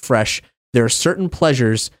to start fresh. There are certain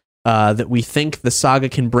pleasures that we think the saga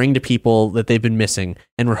can bring to people that they've been missing,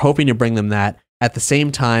 and we're hoping to bring them that, at the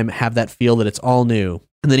same time have that feel that it's all new.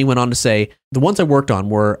 And then he went on to say, the ones I worked on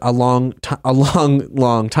were a long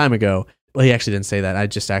time ago. Well, he actually didn't say that. I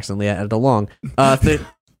just accidentally added a long. And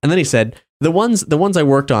then he said, the ones I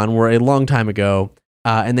worked on were a long time ago,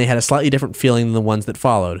 and they had a slightly different feeling than the ones that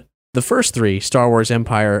followed. The first three, Star Wars,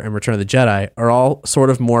 Empire, and Return of the Jedi, are all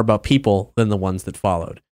sort of more about people than the ones that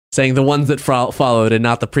followed. Saying the ones that followed and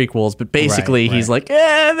not the prequels, but basically he's like,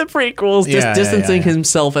 the prequels, just distancing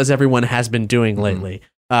himself as everyone has been doing lately.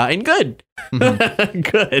 And good.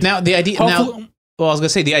 Good. Now, the idea... I was going to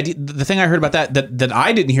say, the thing I heard about that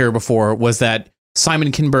I didn't hear before was that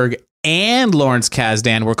Simon Kinberg and Lawrence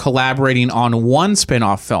Kasdan were collaborating on one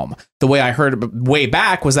spin-off film. The way I heard way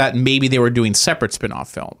back was that maybe they were doing separate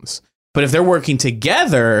spin-off films. But if they're working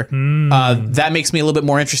together, that makes me a little bit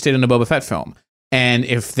more interested in a Boba Fett film. And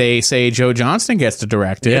if they say Joe Johnston gets to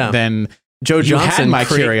direct it, then Joe Johnston, my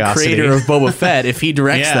curiosity. Creator of Boba Fett, if he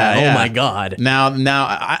directs oh my God. Now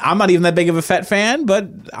I'm not even that big of a Fett fan, but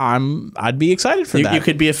I'd be excited for that. You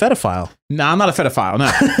could be a Fettophile. No, I'm not a Fettophile,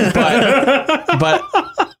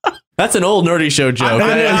 no. That's an old nerdy show joke. I'm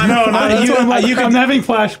having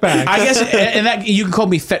flashbacks. I guess, and that you can call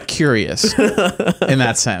me fet curious in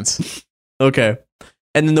that sense. Okay.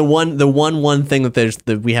 And then the one thing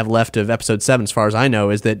that we have left of episode 7, as far as I know,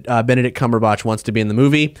 is that Benedict Cumberbatch wants to be in the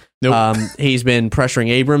movie. Nope. He's been pressuring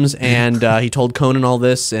Abrams, and he told Conan all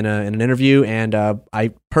this in an interview. And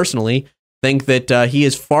I personally think that he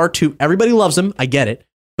is far too. Everybody loves him. I get it,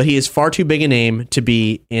 but he is far too big a name to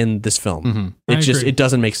be in this film. Mm-hmm. It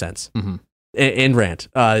doesn't make sense. Mm-hmm. And rant,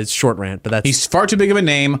 it's short rant, but he's far too big of a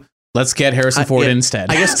name. Let's get Harrison Ford instead.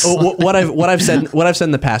 I guess what I've said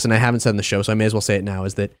in the past, and I haven't said in the show, so I may as well say it now,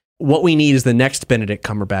 is that what we need is the next Benedict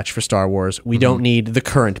Cumberbatch for Star Wars. We don't need the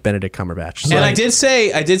current Benedict Cumberbatch. So, and I did say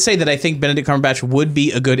that I think Benedict Cumberbatch would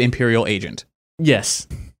be a good Imperial agent. Yes,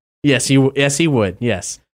 he would.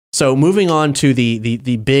 Yes. So moving on to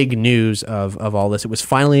the big news of all this, it was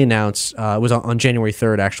finally announced. It was on January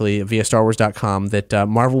 3rd, actually, via StarWars.com, that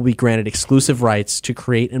Marvel will be granted exclusive rights to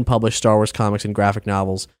create and publish Star Wars comics and graphic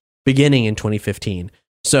novels beginning in 2015.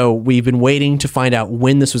 So we've been waiting to find out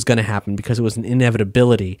when this was going to happen because it was an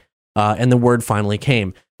inevitability, and the word finally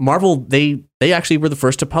came. Marvel, they actually were the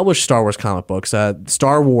first to publish Star Wars comic books.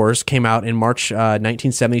 Star Wars came out in March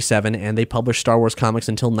 1977, and they published Star Wars comics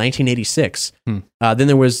until 1986. Then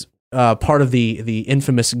there was part of the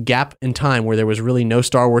infamous gap in time where there was really no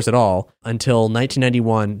Star Wars at all until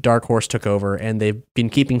 1991. Dark Horse took over, and they've been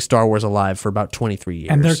keeping Star Wars alive for about 23 years.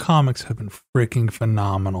 And their comics have been freaking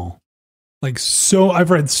phenomenal. I've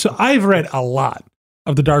read a lot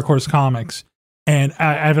of the Dark Horse comics, and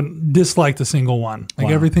I haven't disliked a single one.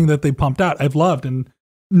 Everything that they pumped out, I've loved, and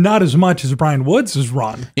not as much as Brian Woods has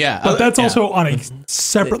run. Yeah. But that's also on a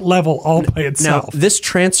separate level all by itself. Now, this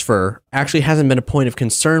transfer actually hasn't been a point of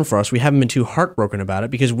concern for us. We haven't been too heartbroken about it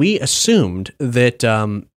because we assumed that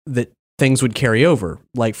that things would carry over.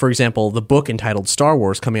 Like, for example, the book entitled Star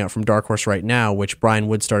Wars coming out from Dark Horse right now, which Brian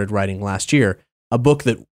Wood started writing last year, a book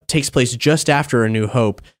that takes place just after A New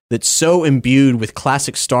Hope that's so imbued with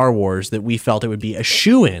classic Star Wars that we felt it would be a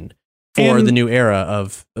shoo-in for the new era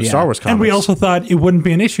of Star Wars comics. And we also thought it wouldn't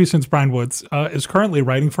be an issue since Brian Woods is currently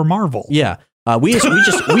writing for Marvel. Yeah. We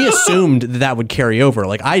assumed that would carry over.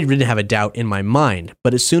 Like, I didn't have a doubt in my mind.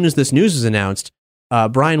 But as soon as this news was announced,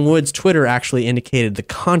 Brian Wood's Twitter actually indicated the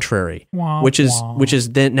contrary, which is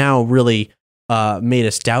then now really made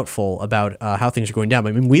us doubtful about how things are going down.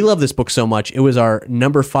 I mean, we love this book so much. It was our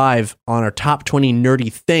number 5 on our top 20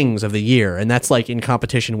 nerdy things of the year. And that's like in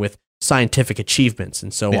competition with scientific achievements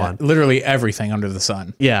and so on. Literally everything under the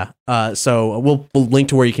sun. Yeah. So we'll link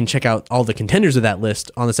to where you can check out all the contenders of that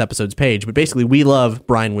list on this episode's page. But basically, we love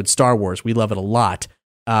Brian Wood's Star Wars. We love it a lot.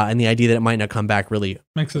 And the idea that it might not come back really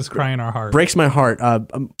makes us cry in our heart. Breaks my heart.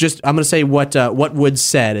 I'm going to say what Wood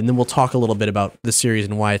said, and then we'll talk a little bit about the series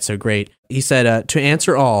and why it's so great. He said, to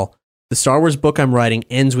answer all, the Star Wars book I'm writing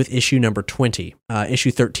ends with issue number 20. Issue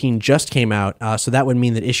 13 just came out, so that would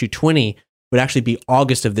mean that issue 20 would actually be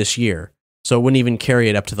August of this year. So it wouldn't even carry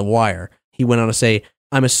it up to the wire. He went on to say,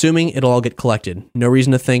 I'm assuming it'll all get collected. No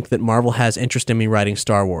reason to think that Marvel has interest in me writing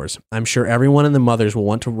Star Wars. I'm sure everyone in the mothers will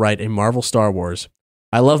want to write a Marvel Star Wars.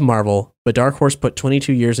 I love Marvel, but Dark Horse put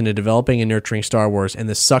 22 years into developing and nurturing Star Wars, and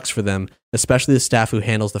this sucks for them, especially the staff who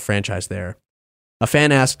handles the franchise there. A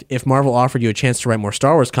fan asked, if Marvel offered you a chance to write more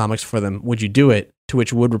Star Wars comics for them, would you do it? To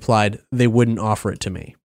which Wood replied, they wouldn't offer it to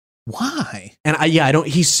me. Why? And I don't.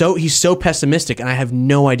 He's so pessimistic, and I have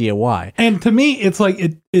no idea why. And to me, it's like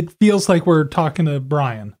it feels like we're talking to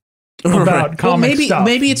Brian about comic stuff.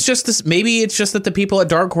 Maybe it's just this. Maybe it's just that the people at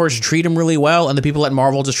Dark Horse treat him really well, and the people at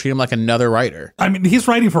Marvel just treat him like another writer. I mean, he's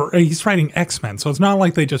writing X-Men, so it's not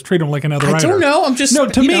like they just treat him like another writer. I don't know. I'm just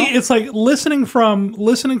to me, it's like listening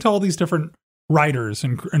to all these different writers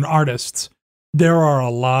and artists. There are a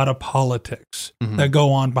lot of politics that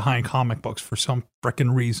go on behind comic books for some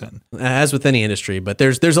frickin' reason. As with any industry, but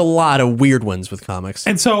there's a lot of weird ones with comics.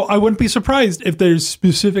 And so I wouldn't be surprised if there's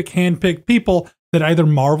specific handpicked people that either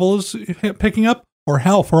Marvel is picking up or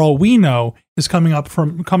hell, for all we know, is coming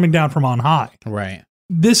down from on high. Right.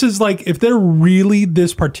 This is like, if they're really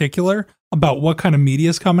this particular about what kind of media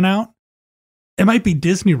is coming out, it might be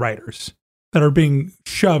Disney writers that are being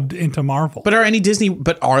shoved into Marvel. But are there any Disney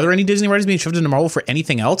writers being shoved into Marvel for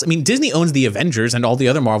anything else? I mean, Disney owns the Avengers and all the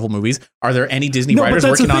other Marvel movies. Are there any Disney writers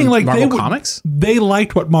working on Marvel comics? They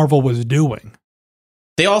liked what Marvel was doing.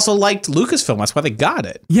 They also liked Lucasfilm. That's why they got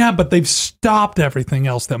it. Yeah, but they've stopped everything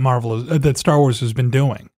else that Star Wars has been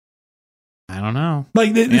doing. I don't know.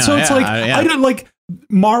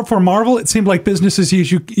 For Marvel, it seemed like business as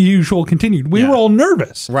usual continued. We were all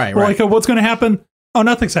nervous. Right. We're like, what's going to happen? Oh,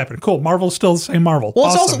 nothing's happened. Cool. Marvel's still the same Marvel. Well,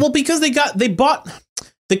 awesome. it's also because they bought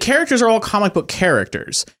the characters are all comic book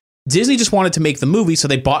characters. Disney just wanted to make the movie, so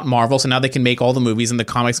they bought Marvel, so now they can make all the movies and the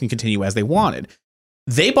comics can continue as they wanted.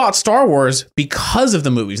 They bought Star Wars because of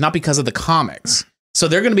the movies, not because of the comics. So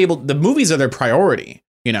they're going to be able, the movies are their priority,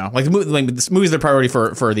 you know, like the movies are their priority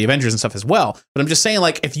for the Avengers and stuff as well. But I'm just saying,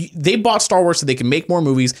 like, they bought Star Wars so they can make more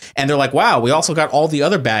movies, and they're like, wow, we also got all the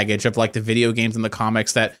other baggage of like the video games and the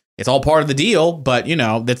comics that it's all part of the deal, but you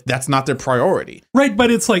know, that's not their priority. Right.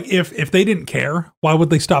 But it's like, if they didn't care, why would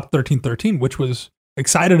they stop 1313, which was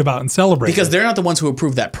excited about and celebrated? Because they're not the ones who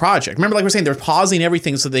approved that project. Remember, like we're saying, they're pausing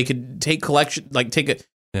everything so they could take collection, like take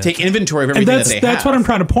inventory of everything that they have. That's what I'm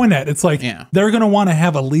trying to point at. It's like they're going to want to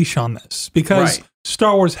have a leash on this because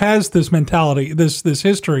Star Wars has this mentality, this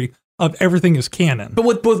history of everything is canon. But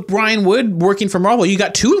with Brian Wood working for Marvel, you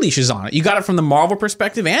got two leashes on it. You got it from the Marvel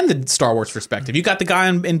perspective and the Star Wars perspective. You got the guy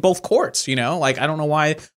in both courts. You know, like I don't know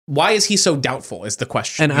why is he so doubtful? Is the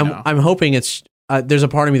question. And I'm hoping it's. There's a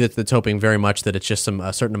part of me that's hoping very much that it's just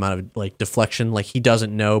a certain amount of like deflection. Like he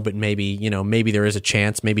doesn't know, but maybe there is a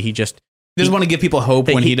chance. Maybe he just doesn't want to give people hope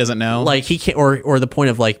when he doesn't know. Like he can't, or the point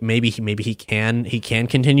of like maybe he can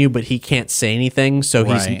continue, but he can't say anything. So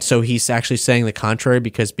he's actually saying the contrary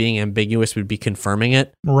because being ambiguous would be confirming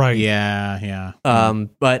it. Right. Yeah.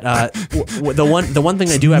 But the one thing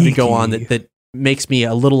I do have to go on that makes me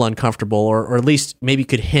a little uncomfortable, or at least maybe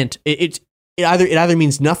could hint. It either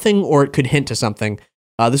means nothing or it could hint to something.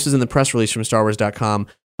 This is in the press release from StarWars.com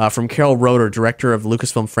from Carol Roeder, director of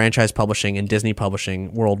Lucasfilm Franchise Publishing and Disney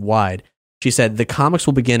Publishing worldwide. She said, the comics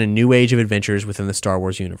will begin a new age of adventures within the Star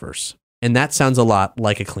Wars universe. And that sounds a lot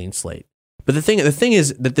like a clean slate. But the thing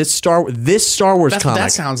is that this Star Wars that's comic, what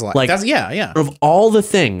that sounds like. That's, yeah. Of all the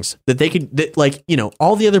things that they could, like, you know,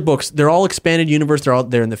 all the other books, they're all expanded universe.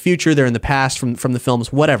 They're in the future. They're in the past from the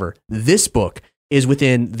films, whatever. This book is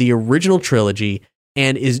within the original trilogy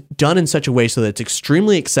and is done in such a way so that it's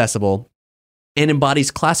extremely accessible and embodies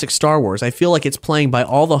classic Star Wars. I feel like it's playing by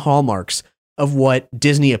all the hallmarks of what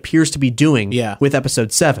Disney appears to be doing with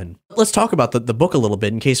Episode 7. Let's talk about the book a little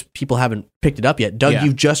bit in case people haven't picked it up yet. Doug,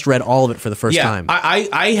 you've just read all of it for the first time.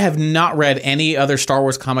 I have not read any other Star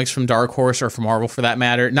Wars comics from Dark Horse or from Marvel for that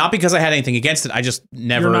matter. Not because I had anything against it. I just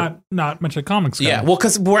never... You're not much of a comics guy. Yeah, well,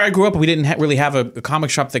 because where I grew up, we didn't really have a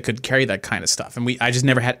comic shop that could carry that kind of stuff. And I just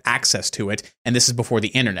never had access to it. And this is before the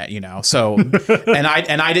internet, you know? So, and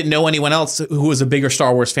I didn't know anyone else who was a bigger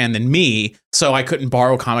Star Wars fan than me, so I couldn't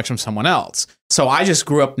borrow comics from someone else. So I just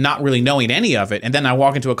grew up not really knowing any of it. And then I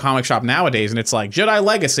walk into a comic shop nowadays and it's like Jedi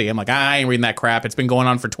Legacy. I'm like, I ain't reading that crap. It's been going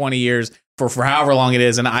on for 20 years for however long it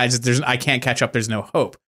is. And I can't catch up. There's no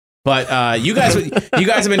hope. But you guys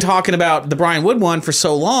have been talking about the Brian Wood one for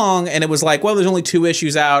so long. And it was like, well, there's only 2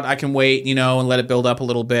 issues out. I can wait, you know, and let it build up a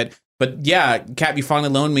little bit. But yeah, Cap, you finally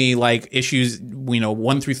loaned me like issues,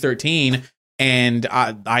 1 through 13. And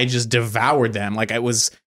I just devoured them. Like it was...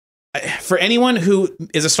 For anyone who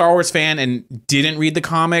is a Star Wars fan and didn't read the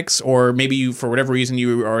comics, or maybe you, for whatever reason,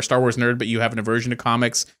 you are a Star Wars nerd, but you have an aversion to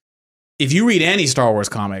comics, if you read any Star Wars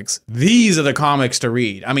comics, these are the comics to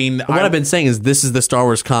read. I mean, what I've been saying is this is the Star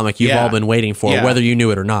Wars comic you've all been waiting for, whether you knew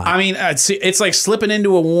it or not. I mean, it's like slipping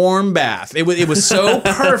into a warm bath. It was so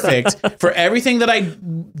perfect for everything that I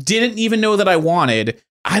didn't even know that I wanted.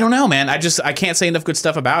 I don't know, man. I can't say enough good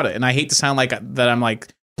stuff about it, and I hate to sound like that I'm like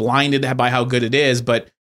blinded by how good it is, but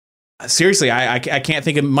seriously, I can't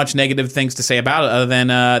think of much negative things to say about it other than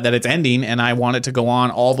that it's ending, and I want it to go on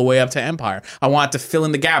all the way up to Empire. I want it to fill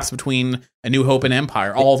in the gaps between A New Hope and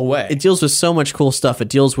Empire all the way. It deals with so much cool stuff. It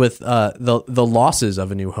deals with the losses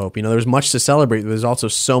of A New Hope. You know, there's much to celebrate. There's also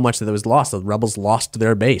so much that was lost. The rebels lost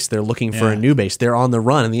their base. They're looking for a new base. They're on the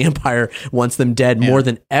run, and the Empire wants them dead more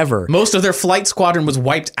than ever. Most of their flight squadron was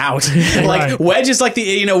wiped out. Like Wedge is like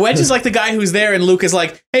the guy who's there, and Luke is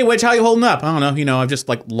like, "Hey, Wedge, how you holding up?" I don't know. I've just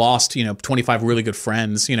like lost 25 really good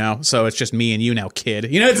friends. So it's just me and you now, kid.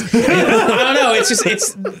 It's I don't know. It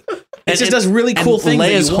just does really cool things.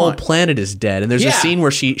 Leia's whole planet is dead, and there's a scene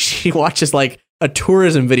where she watches like a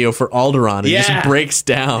tourism video for Alderaan and just breaks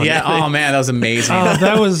down. Yeah. Oh man, that was amazing. Oh,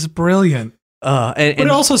 that was brilliant. But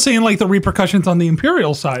also seeing like the repercussions on the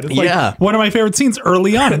Imperial side. It's like one of my favorite scenes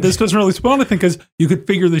early on. And this doesn't really spoil anything because you could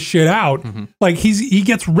figure this shit out. Mm-hmm. Like he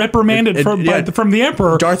gets reprimanded from the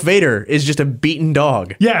Emperor. Darth Vader is just a beaten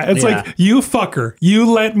dog. Yeah, it's like, you fucker.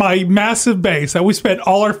 You let my massive base that we spent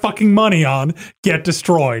all our fucking money on get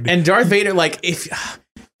destroyed. And Darth Vader, like,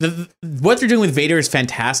 what they're doing with Vader is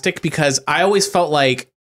fantastic because I always felt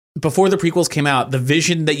like before the prequels came out, the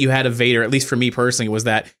vision that you had of Vader, at least for me personally, was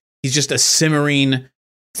that he's just a simmering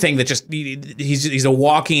thing that just he's a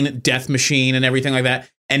walking death machine and everything like that.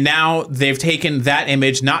 And now they've taken that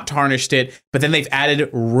image, not tarnished it, but then they've added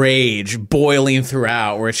rage boiling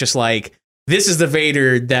throughout, where it's just like this is the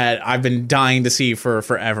Vader that I've been dying to see for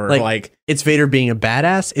forever. Like it's Vader being a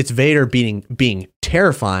badass. It's Vader being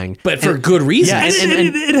terrifying, but for good reason. Yeah,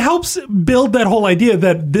 and it helps build that whole idea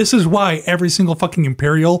that this is why every single fucking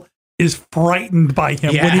Imperial is frightened by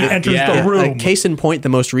him when he enters the room. Case in point, the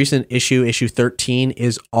most recent issue 13,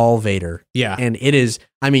 is all Vader. Yeah. And it is,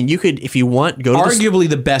 I mean, you could, if you want, go to arguably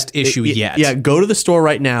the best issue yet. Yeah, go to the store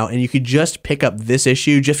right now and you could just pick up this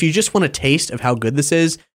issue. If you just want a taste of how good this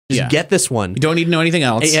is, just get this one. You don't need to know anything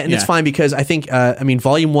else. And it's fine because I think,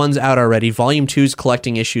 Volume 1's out already. Volume 2's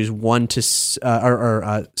collecting issues 1 to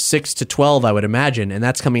 6 to 12, I would imagine, and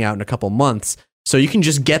that's coming out in a couple months. So you can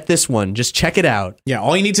just get this one. Just check it out. Yeah,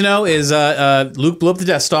 all you need to know is Luke blew up the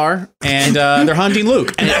Death Star, and they're hunting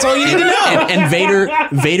Luke, and that's all you need to know. And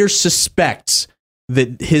Vader suspects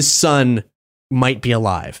that his son might be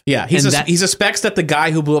alive. Yeah, he suspects that the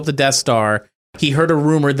guy who blew up the Death Star, he heard a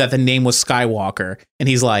rumor that the name was Skywalker, and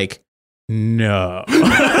he's like, no.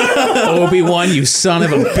 Obi-Wan, you son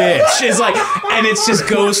of a bitch. It's like, and it just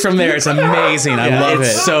goes from there. It's amazing. I love it.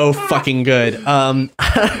 It's so fucking good.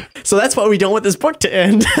 So that's why we don't want this book to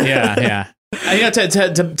end. Yeah.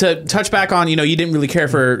 To touch back on, you didn't really care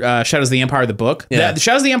for Shadows of the Empire, the book. Yeah. The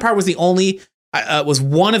Shadows of the Empire was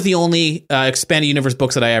one of the only expanded universe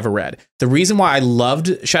books that I ever read. The reason why I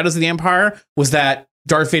loved Shadows of the Empire was that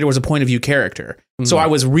Darth Vader was a point of view character. Mm-hmm. So I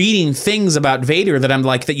was reading things about Vader that I'm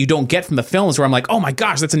like, that you don't get from the films, where I'm like, oh my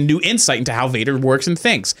gosh, that's a new insight into how Vader works and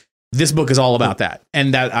thinks. This book is all about that.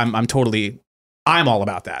 And that I'm all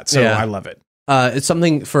about that. So I love it. It's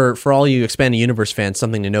something for all you Expanded Universe fans,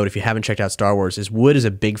 something to note if you haven't checked out Star Wars, is Wood is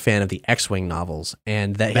a big fan of the X-Wing novels.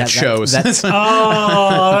 And that shows.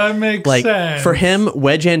 That makes sense. For him,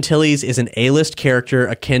 Wedge Antilles is an A-list character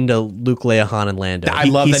akin to Luke, Leia, Han, and Lando. I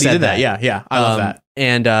love that he did that. Yeah. I love that.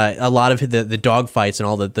 And a lot of the dog fights and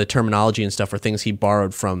all the terminology and stuff are things he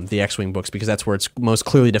borrowed from the X-Wing books, because that's where it's most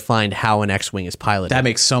clearly defined how an X-Wing is piloted. That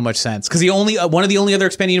makes so much sense. Because one of the only other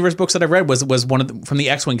Expanded Universe books that I read was from the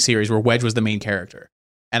X-Wing series, where Wedge was the main character.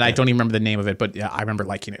 And I don't even remember the name of it, but I remember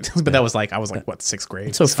liking it. But that was I was what, 6th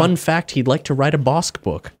grade? So fun fact, he'd like to write a Bosk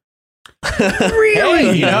book.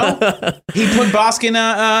 Really? He put Bosk in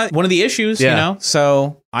one of the issues,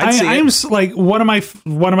 so I'm like, one of my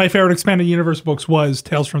favorite Expanded Universe books was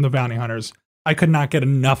Tales from the Bounty Hunters. I could not get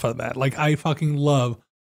enough of that. Like, I fucking love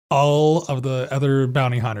all of the other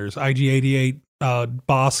bounty hunters. IG-88,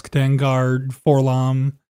 Bosk, Dengar,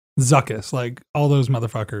 Forlom, Zuckuss, like all those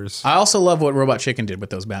motherfuckers. I also love what Robot Chicken did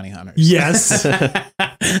with those bounty hunters. Yes.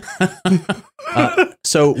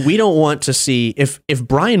 So we don't want to see, if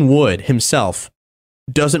Brian Wood himself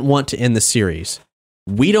doesn't want to end the series,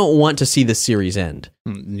 we don't want to see the series end.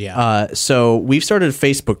 So we've started a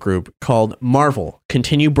Facebook group called Marvel,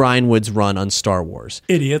 Continue Brian Wood's Run on Star Wars.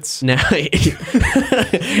 Idiots. Now, no. Idiots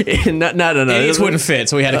wouldn't fit,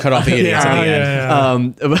 so we had to cut off the idiots at the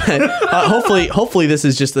end. Hopefully this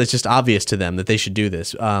is just obvious to them that they should do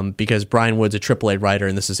this, because Brian Wood's a AAA writer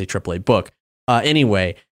and this is a AAA book.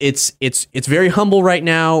 Anyway, it's very humble right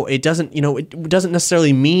now. It doesn't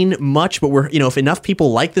necessarily mean much, but we're, if enough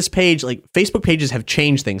people like this page, like Facebook pages have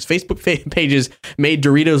changed things. Facebook pages made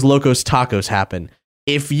Doritos Locos Tacos happen.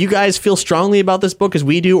 If you guys feel strongly about this book as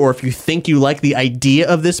we do, or if you think you like the idea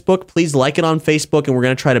of this book, please like it on Facebook, and we're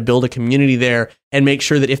going to try to build a community there and make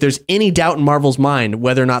sure that if there's any doubt in Marvel's mind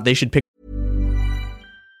whether or not they should pick.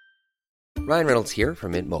 Ryan Reynolds here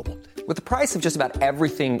from Mint Mobile. With the price of just about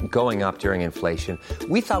everything going up during inflation,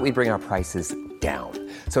 we thought we'd bring our prices down.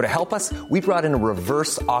 So to help us, we brought in a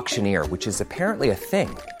reverse auctioneer, which is apparently a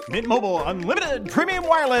thing. Mint Mobile Unlimited Premium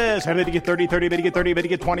Wireless. How to get 30, 30, bit to get 30, bit to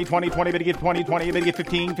get 20, 20, 20, bit to get 20, 20, bit to get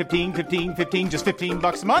 15, 15, 15, 15, just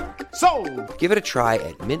 $15 a month? Sold! Give it a try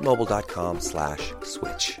at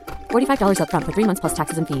mintmobile.com/switch. $45 up front for 3 months plus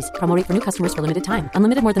taxes and fees. Promo rate for new customers for limited time.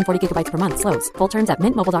 Unlimited more than 40 gigabytes per month. Slows full terms at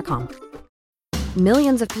mintmobile.com.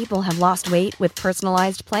 Millions of people have lost weight with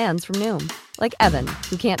personalized plans from Noom. Like Evan,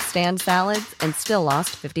 who can't stand salads and still lost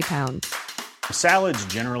 50 pounds. Salads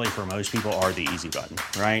generally for most people are the easy button,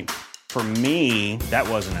 right? For me, that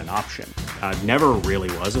wasn't an option. I never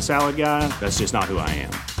really was a salad guy. That's just not who I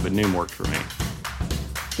am. But Noom worked for me.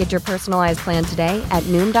 Get your personalized plan today at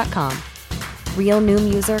Noom.com. Real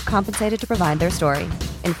Noom user compensated to provide their story.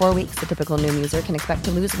 In 4 weeks, the typical Noom user can expect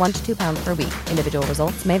to lose 1 to 2 pounds per week. Individual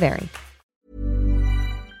results may vary.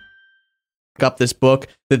 Up this book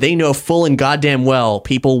that they know full and goddamn well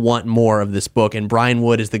people want more of this book, and Brian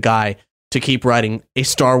Wood is the guy to keep writing a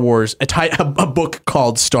Star Wars, a book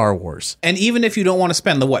called Star Wars. And even if you don't want to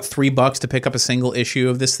spend the $3 to pick up a single issue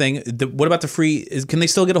of this thing, what about the free? Can they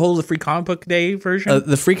still get a hold of the free comic book day version?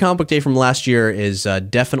 The free comic book day from last year is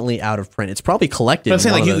definitely out of print. It's probably collected. But I'm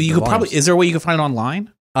saying, in you could probably. Is there a way you can find it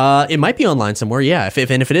online? It might be online somewhere. Yeah, if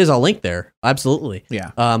it is, I'll link there. Absolutely.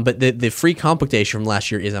 Yeah. But the free comic book day from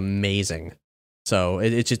last year is amazing. So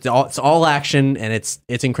it's all action, and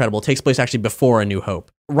it's incredible. It takes place actually before A New Hope.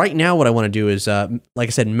 Right now, what I want to do is, like I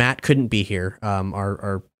said, Matt couldn't be here.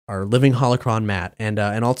 Our living holocron Matt, and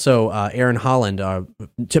also Aaron Holland,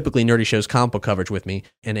 typically Nerdy Show's comic book coverage with me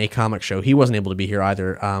in A Comic Show. He wasn't able to be here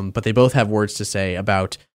either. But they both have words to say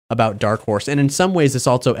about Dark Horse, and in some ways, this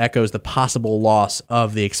also echoes the possible loss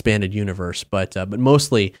of the expanded universe, but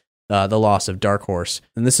mostly the loss of Dark Horse.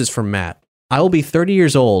 And this is from Matt. I will be 30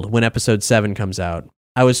 years old when episode 7 comes out.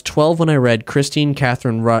 I was 12 when I read Christine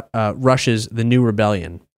Catherine Rush's The New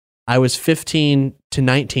Rebellion. I was 15 to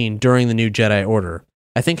 19 during the New Jedi Order.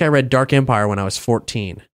 I think I read Dark Empire when I was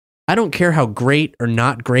 14. I don't care how great or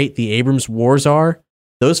not great the Abrams Wars are.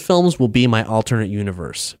 Those films will be my alternate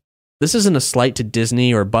universe. This isn't a slight to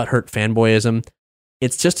Disney or butthurt fanboyism.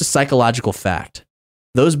 It's just a psychological fact.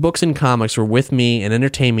 Those books and comics were with me and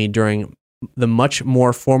entertained me during the much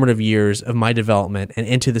more formative years of my development and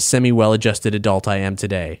into the semi-well-adjusted adult I am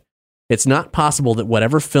today. It's not possible that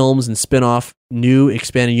whatever films and spin-off new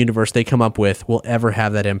expanded universe they come up with will ever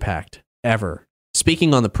have that impact. Ever.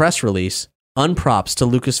 Speaking on the press release, unprops to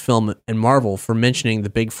Lucasfilm and Marvel for mentioning the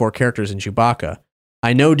big 4 characters in Chewbacca.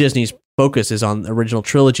 I know Disney's focus is on the original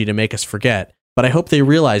trilogy to make us forget, but I hope they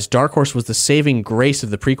realize Dark Horse was the saving grace of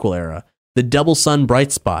the prequel era, the double sun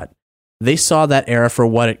bright spot. They saw that era for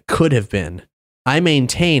what it could have been. I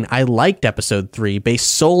maintain I liked episode 3 based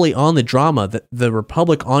solely on the drama that the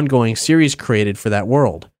Republic ongoing series created for that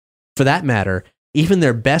world. For that matter, even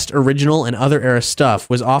their best original and other era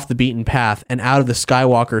stuff was off the beaten path and out of the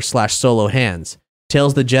Skywalker/Solo hands.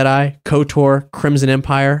 Tales of the Jedi, KOTOR, Crimson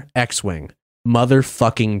Empire, X-Wing.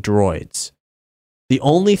 Motherfucking droids. The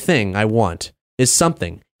only thing I want is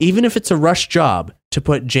something, even if it's a rush job, to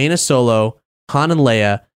put Jaina Solo, Han and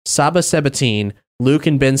Leia, Saba Sabatine, Luke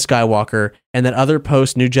and Ben Skywalker, and that other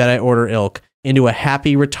post-New Jedi Order ilk into a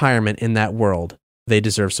happy retirement in that world. They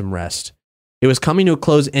deserve some rest. It was coming to a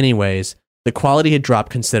close anyways. The quality had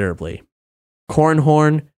dropped considerably. Corran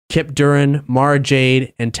Horn, Kip Duran, Mara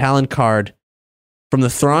Jade, and Talon Card. From the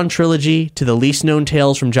Thrawn trilogy to the least-known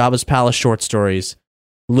tales from Jabba's Palace short stories,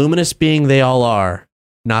 luminous being they all are,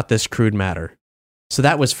 not this crude matter. So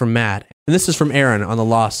that was from Matt. And this is from Aaron on the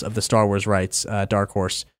loss of the Star Wars rights, Dark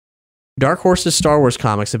Horse. Dark Horse's Star Wars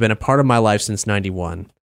comics have been a part of my life since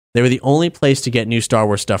 '91. They were the only place to get new Star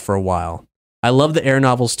Wars stuff for a while. I love the Air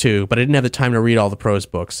novels too, but I didn't have the time to read all the prose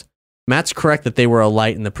books. Matt's correct that they were a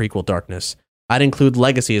light in the prequel darkness. I'd include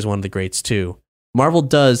Legacy as one of the greats too. Marvel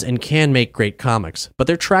does and can make great comics, but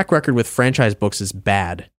their track record with franchise books is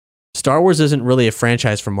bad. Star Wars isn't really a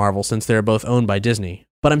franchise for Marvel since they are both owned by Disney,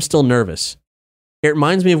 but I'm still nervous. It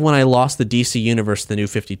reminds me of when I lost the DC Universe to the New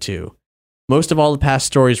 52. Most of all the past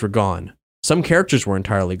stories were gone. Some characters were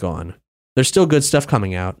entirely gone. There's still good stuff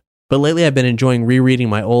coming out, but lately I've been enjoying rereading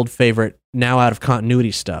my old favorite, now out of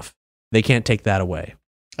continuity stuff. They can't take that away.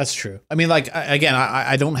 That's true. I mean, like, again,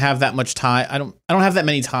 I don't have that much tie. I don't have that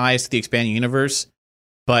many ties to the expanding universe,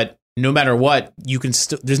 but no matter what, you can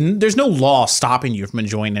still, there's no law stopping you from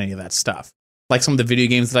enjoying any of that stuff. Like some of the video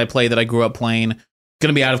games that I play that I grew up playing, going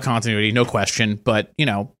to be out of continuity, no question. But, you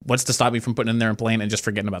know, what's to stop me from putting it in there and playing and just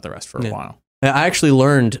forgetting about the rest for a while? I actually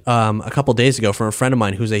learned a couple days ago from a friend of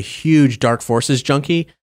mine who's a huge Dark Forces junkie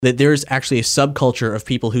that there's actually a subculture of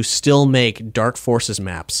people who still make Dark Forces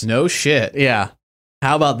maps. No shit. Yeah.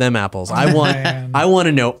 How about them apples? I want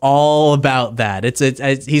to know all about that.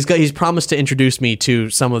 He's promised to introduce me to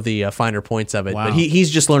some of the finer points of it, but he's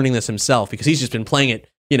just learning this himself because he's just been playing it,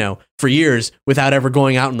 you know, for years without ever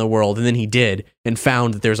going out in the world, and then he did and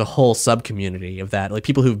found that there's a whole sub community of that, like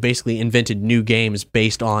people who've basically invented new games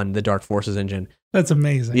based on the Dark Forces engine. That's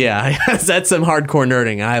amazing. Yeah, that's some hardcore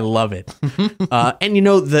nerding. I love it. And you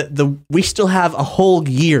know, we still have a whole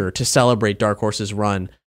year to celebrate Dark Horse's run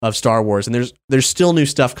of Star Wars, and there's still new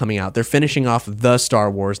stuff coming out. They're finishing off the Star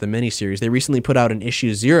Wars, the miniseries. They recently put out an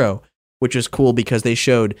issue 0, which is cool because they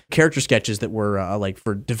showed character sketches that were like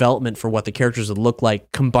for development for what the characters would look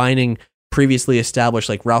like, combining previously established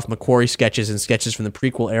like Ralph McQuarrie sketches and sketches from the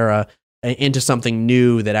prequel era into something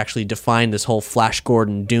new that actually defined this whole Flash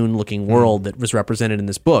Gordon Dune looking world that was represented in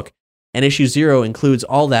this book. And issue 0 includes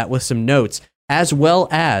all that with some notes, as well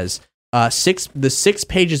as the 6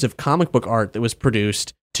 pages of comic book art that was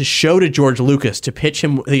produced to show to George Lucas to pitch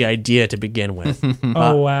him the idea to begin with.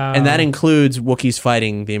 Wow. And that includes Wookiees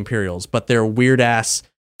fighting the Imperials, but they're weird-ass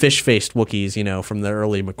fish-faced Wookiees, from the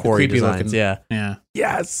early McQuarrie designs. Looking. Yeah.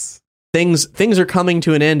 Yes. Things are coming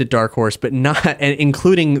to an end at Dark Horse, but not, and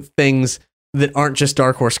including things that aren't just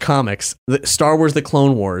Dark Horse comics. Star Wars: The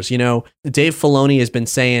Clone Wars. Dave Filoni has been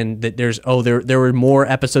saying that there were more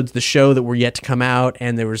episodes of the show that were yet to come out,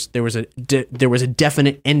 and there was a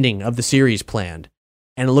definite ending of the series planned,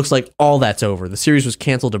 and it looks like all that's over. The series was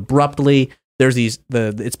canceled abruptly. There's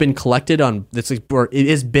it's been collected on or it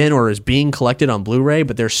has been or is being collected on Blu-ray,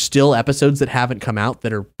 but there's still episodes that haven't come out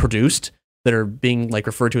that are produced that are being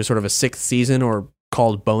referred to as sort of a 6th season or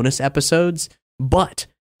called bonus episodes, but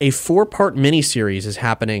a 4-part miniseries is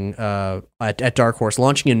happening at Dark Horse,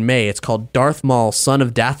 launching in May. It's called Darth Maul, Son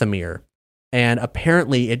of Dathomir, and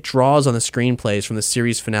apparently it draws on the screenplays from the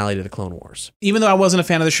series finale to the Clone Wars. Even though I wasn't a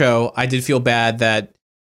fan of the show, I did feel bad that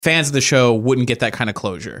fans of the show wouldn't get that kind of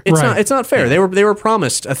closure. It's not fair. They were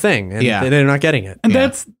promised a thing, and they're not getting it. And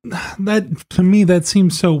that to me that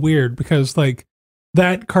seems so weird because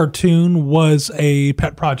that cartoon was a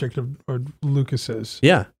pet project of Lucas's.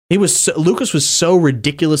 Yeah. Lucas was so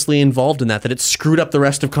ridiculously involved in that it screwed up the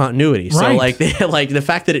rest of continuity. Right. So the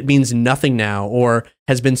fact that it means nothing now or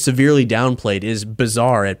has been severely downplayed is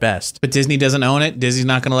bizarre at best. But Disney doesn't own it. Disney's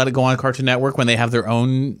not going to let it go on Cartoon Network when they have their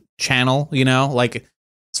own channel,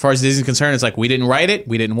 as far as Disney's concerned, it's we didn't write it,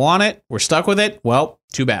 we didn't want it, we're stuck with it. Well,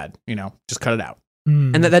 too bad, just cut it out.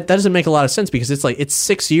 And that doesn't make a lot of sense because it's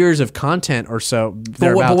 6 years of content or so.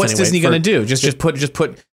 But what's Disney going to do? Just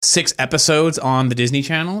put 6 episodes on the Disney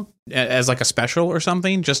Channel as a special or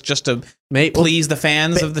something, just to please the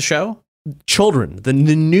fans of the show? Children, the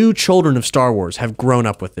new children of Star Wars have grown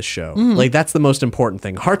up with this show. That's the most important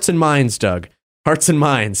thing. Hearts and minds, Doug. Hearts and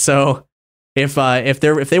minds. So if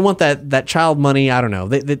they want that child money, I don't know.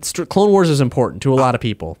 Clone Wars is important to a lot of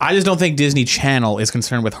people. I just don't think Disney Channel is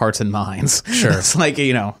concerned with hearts and minds. Sure. It's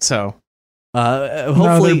so.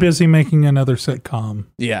 Hopefully they're busy making another sitcom.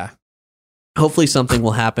 Yeah. Hopefully something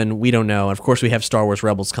will happen. We don't know. And of course, we have Star Wars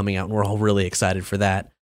Rebels coming out, and we're all really excited for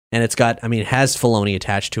that. And it has Filoni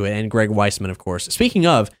attached to it, and Greg Weisman, of course. Speaking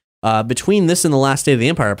of, between this and the last State of the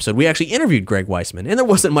Empire episode, we actually interviewed Greg Weisman, and there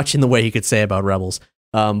wasn't much in the way he could say about Rebels.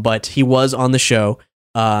 But he was on the show,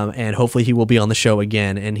 and hopefully he will be on the show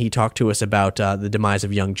again. And he talked to us about the demise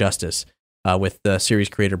of Young Justice with the series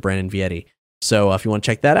creator Brandon Vietti. So if you want to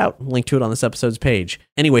check that out, link to it on this episode's page.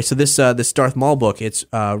 Anyway, so this Darth Maul book, it's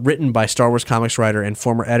written by Star Wars comics writer and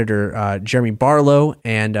former editor Jeremy Barlow,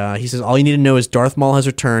 and he says all you need to know is Darth Maul has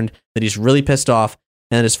returned, that he's really pissed off,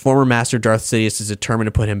 and that his former master Darth Sidious is determined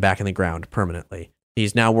to put him back in the ground permanently.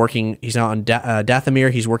 He's now on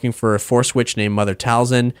Dathomir. He's working for a Force witch named Mother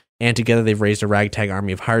Talzin, and together they've raised a ragtag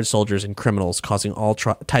army of hired soldiers and criminals, causing all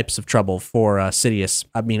types of trouble for Sidious.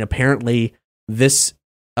 Apparently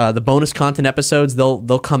the bonus content episodes,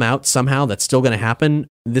 they'll come out somehow. That's still going to happen.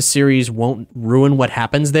 This series won't ruin what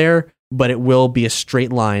happens there, but it will be a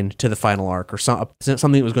straight line to the final arc, or something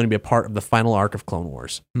that was going to be a part of the final arc of Clone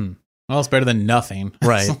Wars. Well, it's better than nothing,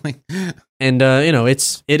 right? And it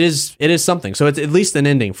is something. So it's at least an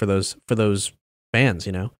ending for those fans.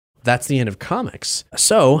 That's the end of comics.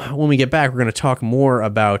 So when we get back, we're going to talk more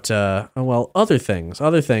about other things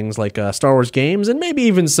like Star Wars games and maybe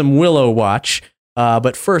even some Willow Watch.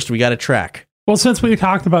 But first, we got a track. Well, since we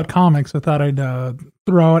talked about comics, I thought I'd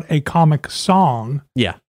throw out a comic song.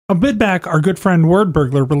 Yeah. A bit back, our good friend Word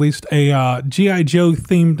Burglar released a G.I. Joe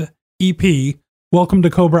themed EP, Welcome to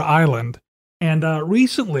Cobra Island. And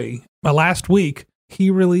recently, last week,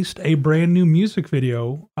 he released a brand new music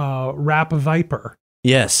video, Rap Viper.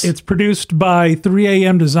 Yes. It's produced by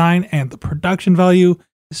 3AM Design, and the production value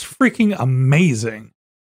is freaking amazing.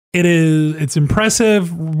 It's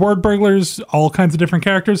impressive. Word Burglars, all kinds of different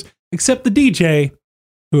characters, except the DJ,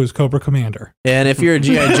 who is Cobra Commander. And if you're a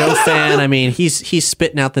G.I. Joe fan, he's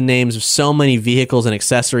spitting out the names of so many vehicles and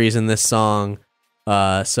accessories in this song.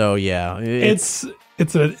 So yeah, it's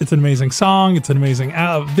an amazing song. It's an amazing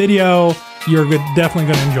video. You're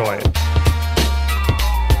definitely going to enjoy it.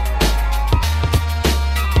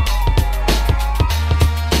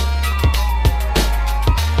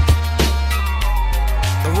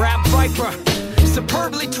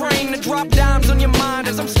 Superbly trained to drop dimes on your mind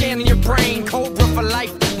as I'm scanning your brain. Cobra for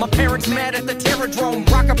life. My parents met at the Terradrome,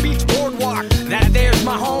 Rocker Beach Boardwalk. There's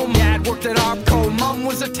my home. Dad worked at Arpco. Mom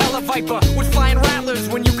was a Televiper with flying rattlers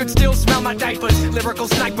when you could still smell my diapers. Lyrical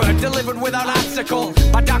sniper delivered without obstacle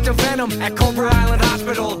by Dr. Venom at Cobra Island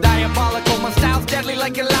Hospital. Diabolical, my style's deadly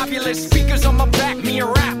like a lobulus. Speakers on my back, me a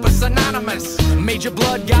rapper, synonymous. Major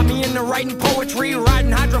blood got me into writing poetry,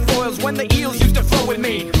 riding hydrofoils when the eels used to flow with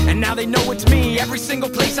me. And now they know it's me. Every single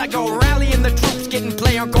place I go, rallying the troops, getting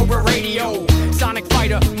play on Cobra Radio. Sonic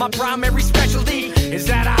Fighter, my primary specialty is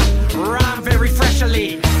that I rhyme very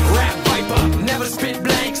freshly. Rap Viper, never spit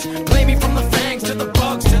blanks. Play me from the fangs to the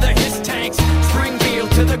bugs to the hiss tanks.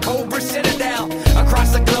 Springfield to the Cobra Citadel.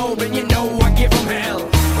 Across the globe, and you know I give them hell.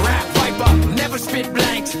 Rap Viper, never spit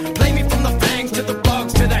blanks. Play me from the fangs to the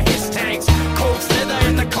bugs to the hiss tanks. Cold Slither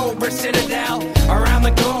in the Cobra Citadel. Around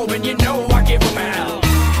the globe, and you know I give them hell.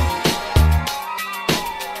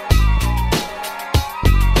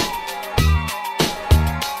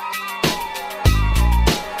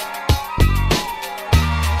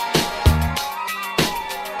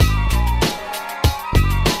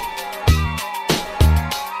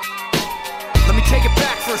 Let me take it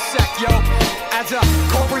back for a sec, yo. As a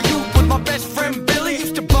Cobra youth with my best friend Billy,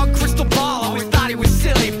 used to bug Crystal Ball, always thought he was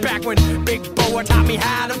silly. Back when Big Boa taught me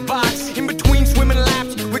how to box. In between swimming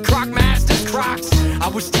laps with Croc Masters Crocs, I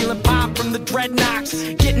was stealing pop from the Dreadnoughts,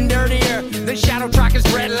 getting dirtier than Shadow Trocker's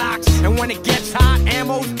dreadlocks. And when it gets hot,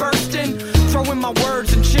 ammo's bursting, throwing my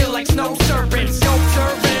words and chill like snow serpents. Dope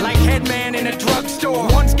serving like headman in a drugstore.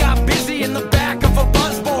 Once got busy in the back of a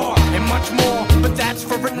buzzbore, and much more, but that's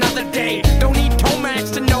for another day. Don't need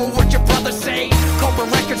Tomax to know what your brothers say. Cobra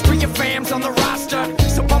Records for your fams on the roster.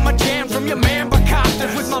 So bump my jam from your man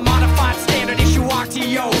Bacopters with my modified standard issue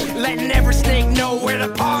RTO, letting every snake know where to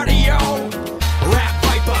party, yo. Rap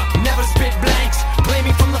Viper, never spit blanks. Play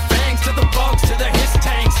me from the fangs to the bugs to the hiss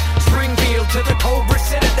tanks. Springfield to the Cobra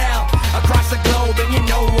Citadel. Across the globe, and you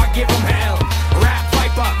know I give them hell. Rap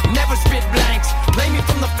Viper, never spit blanks. Play me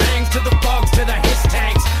from the fangs to the bugs to the hiss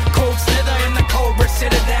tanks. Cold Slither in the Cobra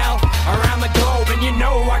Citadel. Around the globe, and you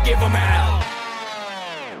know I give them hell.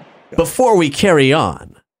 Before we carry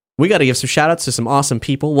on, we got to give some shout outs to some awesome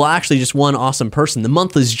people. Well, actually, just one awesome person. The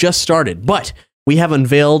month has just started, but we have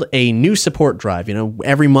unveiled a new support drive. You know,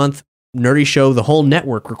 every month, Nerdy Show, the whole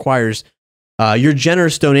network requires your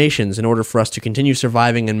generous donations in order for us to continue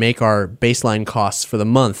surviving and make our baseline costs for the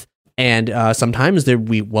month. And sometimes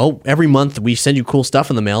every month we send you cool stuff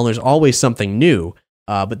in the mail, and there's always something new.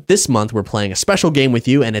 But this month we're playing a special game with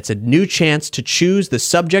you, and it's a new chance to choose the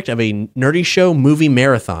subject of a Nerdy Show movie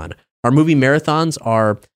marathon. Our movie marathons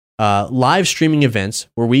are live streaming events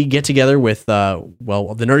where we get together with, the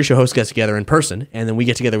Nerdy Show host gets together in person, and then we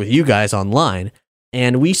get together with you guys online,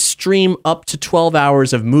 and we stream up to 12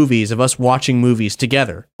 hours of movies, of us watching movies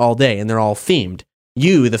together all day, and they're all themed.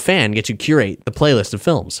 You, the fan, get to curate the playlist of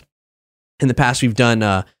films. In the past, we've done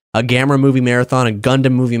a Gamera movie marathon, a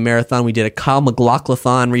Gundam movie marathon. We did a Kyle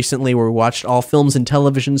MacLachlan recently where we watched all films and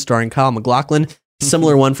television starring Kyle MacLachlan.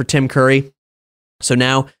 Similar one for Tim Curry. So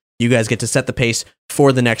now you guys get to set the pace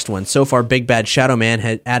for the next one. So far, Big Bad Shadow Man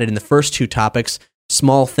had added in the first two topics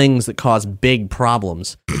small things that cause big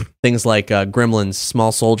problems. Things like gremlins,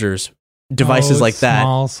 small soldiers, devices like that.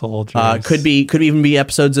 Small soldiers. Could even be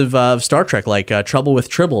episodes of Star Trek, like Trouble with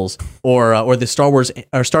Tribbles, or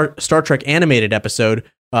the Star Trek animated episode,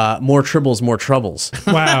 More Tribbles, More Troubles.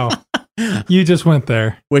 Wow. You just went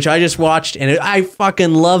there. Which I just watched, and I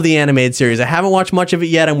fucking love the animated series. I haven't watched much of it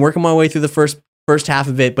yet. I'm working my way through the first half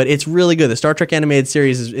of it, but it's really good. The Star Trek animated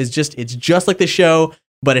series is just like the show,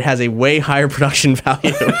 but it has a way higher production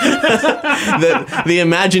value. The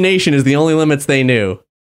imagination is the only limits they knew.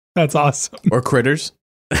 That's awesome. Or Critters.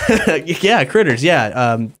 Yeah, Critters.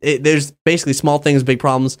 Yeah. There's basically small things, big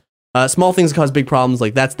problems. Small things cause big problems.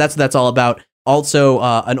 Like that's what that's all about. Also,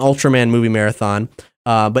 an Ultraman movie marathon.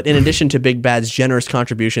 But in addition to Big Bad's generous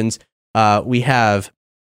contributions, we have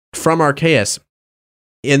from Arceus,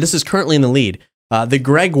 and this is currently in the lead, the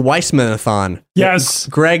Greg Weissmanathon. Yes.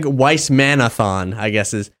 Greg Weissmanathon, I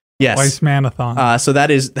guess is. Yes. Weissmanathon. So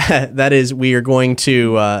that is we are going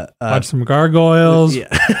to watch some gargoyles.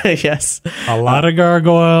 Yeah. Yes. A lot of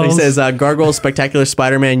gargoyles. He says Gargoyles, Spectacular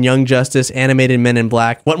Spider-Man, Young Justice, Animated Men in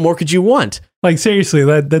Black. What more could you want? Like seriously,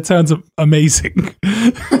 that sounds amazing.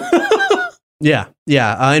 Yeah.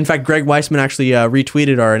 In fact, Greg Weissman actually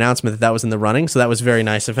retweeted our announcement that was in the running, so that was very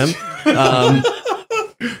nice of him.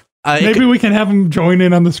 Maybe we can have him join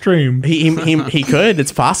in on the stream. He could.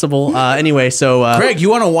 It's possible. Anyway, so Greg,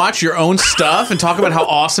 you want to watch your own stuff and talk about how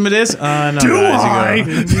awesome it is? No, Do I?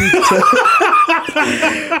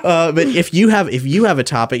 But if you have a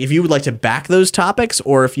topic, if you would like to back those topics,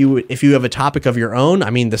 or if you have a topic of your own,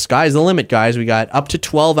 I mean, the sky's the limit, guys. We got up to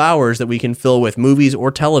 12 hours that we can fill with movies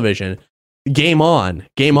or television. Game on,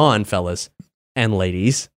 fellas and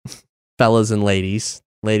ladies, fellas and ladies.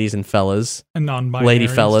 Ladies and fellas, and non-binaries, lady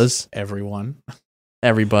fellas, everyone,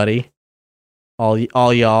 everybody, all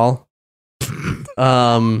y'all.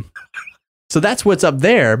 So that's what's up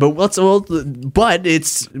there. But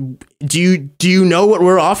it's do you know what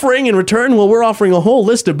we're offering in return? Well, we're offering a whole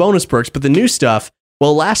list of bonus perks, but the new stuff,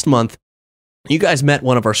 well, last month you guys met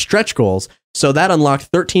one of our stretch goals. So that unlocked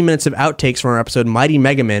 13 minutes of outtakes from our episode Mighty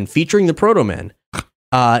Mega Man featuring the Proto Man.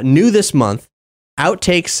 New this month,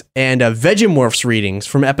 outtakes and Vegemorphs readings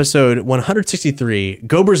from episode 163,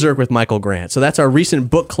 Go Berserk with Michael Grant. So that's our recent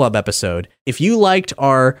book club episode. If you liked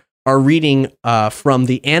our reading from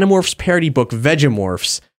the Animorphs parody book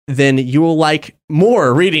Vegemorphs, then you will like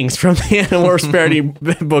more readings from the Animorphs parody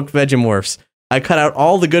book Vegemorphs. I cut out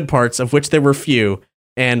all the good parts, of which there were few,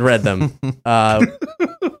 and read them.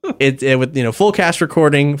 It with full cast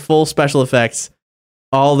recording, full special effects,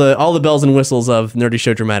 all the bells and whistles of Nerdy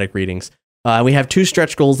Show dramatic readings. We have 2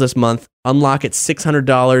 stretch goals this month. Unlock at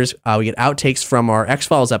 $600. We get outtakes from our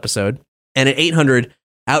X-Files episode, and at $800,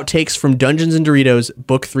 outtakes from Dungeons and Doritos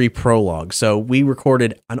Book 3 Prologue. So we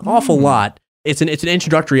recorded an awful lot. It's an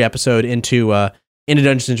introductory episode into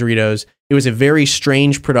Dungeons and Doritos. It was a very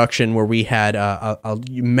strange production where we had a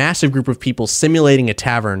massive group of people simulating a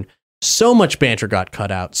tavern. So much banter got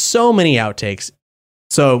cut out. So many outtakes.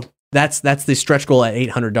 So that's the stretch goal at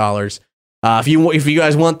 $800. If you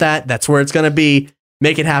guys want that, that's where it's going to be.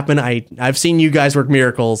 Make it happen. I've seen you guys work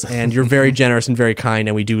miracles, and you're very generous and very kind,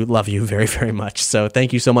 and we do love you very, very much. So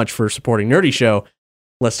thank you so much for supporting Nerdy Show.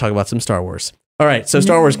 Let's talk about some Star Wars. All right, so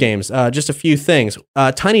Star Wars games. Just a few things.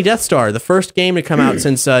 Tiny Death Star, the first game to come out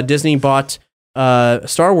since Disney bought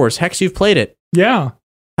Star Wars. Hex, you've played it. Yeah.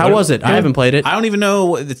 How was it? I haven't played it. I don't even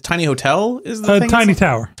know. The Tiny Hotel is the thing? Tiny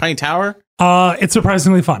Tower. Tiny Tower? It's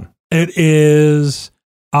surprisingly fun. It is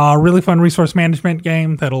a really fun resource management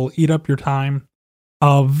game that'll eat up your time.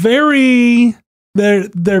 They're very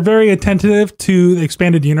attentive to the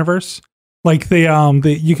expanded universe. Like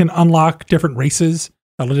you can unlock different races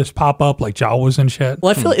that'll just pop up like Jawas and shit. Well,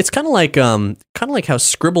 I feel it's kind of like how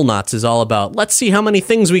Scribblenauts is all about. Let's see how many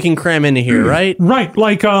things we can cram into here, right? Right,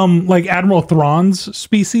 like Admiral Thrawn's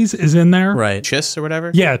species is in there, right? Chiss or whatever.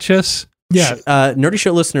 Yeah, Chiss. Yeah. Nerdy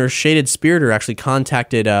Show listener Shaded Spiritor actually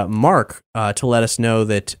contacted Mark to let us know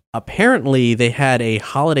that apparently they had a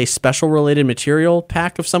holiday special related material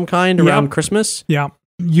pack of some kind around Christmas. Yeah,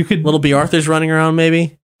 you could. Little B. Arthur's running around,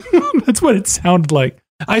 maybe. That's what it sounded like.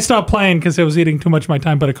 I stopped playing because it was eating too much of my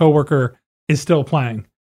time, but a coworker is still playing.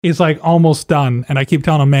 He's like almost done, and I keep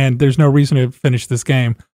telling him, "Man, there's no reason to finish this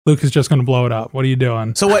game. Luke is just going to blow it up. What are you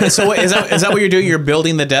doing?" So what is that what you're doing? You're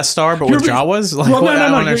building the Death Star, but with Jawas? Like, well, I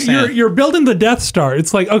don't understand. You're building the Death Star.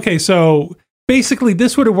 It's like, okay, so basically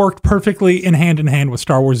this would have worked perfectly in hand with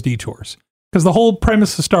Star Wars Detours, because the whole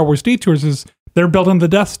premise of Star Wars Detours is they're building the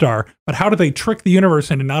Death Star, but how do they trick the universe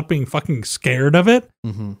into not being fucking scared of it?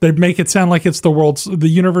 Mm-hmm. They make it sound like it's the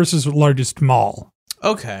universe's largest mall.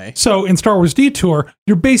 Okay. So in Star Wars Detour,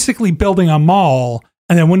 you're basically building a mall.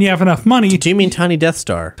 And then when you have enough money... Do you mean Tiny Death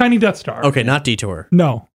Star? Tiny Death Star. Okay, not Detour.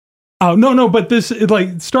 No. Oh, no, but this,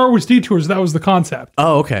 like, Star Wars Detours, that was the concept.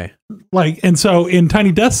 Oh, okay. And so in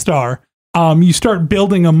Tiny Death Star, you start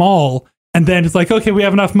building a mall, and then it's like, okay, we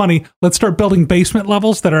have enough money. Let's start building basement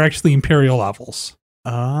levels that are actually Imperial levels.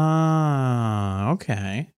 Ah,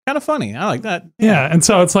 okay. Kind of funny. I like that. Yeah, and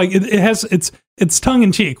so it's like, it's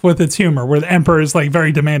tongue-in-cheek with its humor, where the Emperor is, like,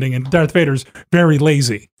 very demanding, and Darth Vader's very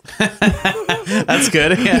lazy. That's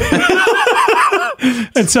good. Yeah.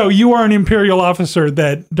 And so you are an Imperial officer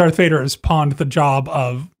that Darth Vader has pawned the job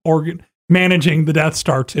of managing the Death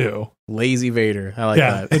Star too. Lazy Vader. I like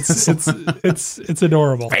that. It's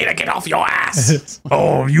adorable. Vader, get off your ass.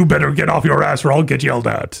 Oh, you better get off your ass or I'll get yelled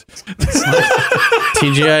at.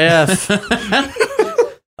 TGIF.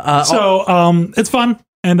 So it's fun,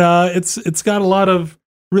 and it's got a lot of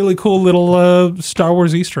really cool little Star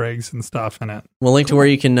Wars Easter eggs and stuff in it. We'll link to where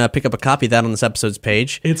you can pick up a copy of that on this episode's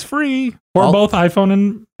page. It's free for both iPhone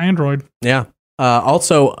and Android. Yeah.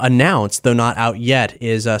 Also announced, though not out yet,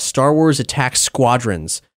 is Star Wars Attack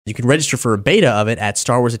Squadrons. You can register for a beta of it at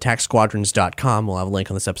StarWarsAttackSquadrons.com. We'll have a link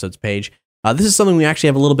on this episode's page. This is something we actually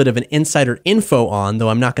have a little bit of an insider info on, though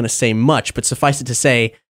I'm not going to say much, but suffice it to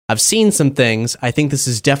say, I've seen some things. I think this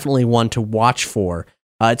is definitely one to watch for.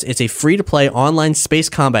 It's a free-to-play online space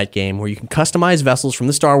combat game where you can customize vessels from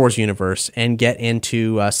the Star Wars universe and get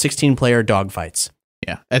into 16-player dogfights.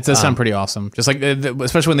 Yeah, it does sound pretty awesome. Just like,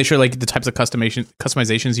 especially when they show like the types of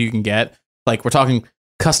customizations you can get. Like we're talking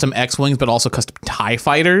custom X-Wings, but also custom TIE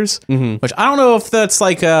fighters, which I don't know if that's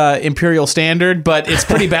like Imperial standard, but it's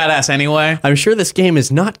pretty badass anyway. I'm sure this game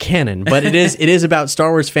is not canon, but it is about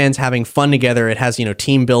Star Wars fans having fun together. It has,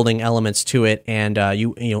 team building elements to it, and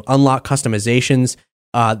you unlock customizations.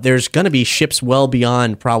 There's going to be ships well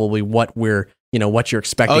beyond probably what we're what you're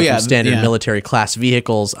expecting from standard military class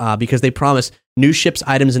vehicles, because they promise new ships,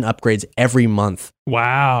 items, and upgrades every month.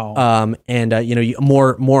 Wow. And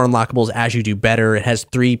more unlockables as you do better. It has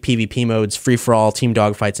 3 PvP modes: free for all, team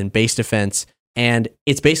dogfights, and base defense. And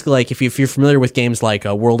it's basically like if you're familiar with games like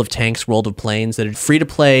World of Tanks, World of Planes, that are free to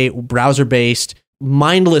play, browser based,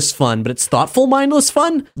 mindless fun, but it's thoughtful mindless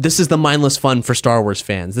fun. This is the mindless fun for Star Wars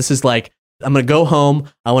fans. This is like, I'm gonna go home,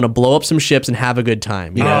 I want to blow up some ships and have a good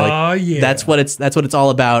time. That's what it's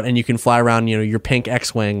all about. And you can fly around, your pink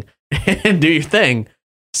X-wing and do your thing.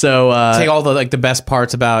 So take all the best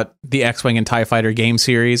parts about the X-wing and TIE Fighter game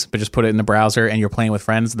series, but just put it in the browser and you're playing with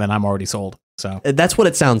friends. Then I'm already sold. So that's what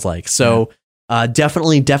it sounds like. So. Yeah.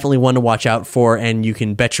 Definitely one to watch out for, and you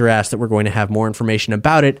can bet your ass that we're going to have more information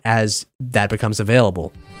about it as that becomes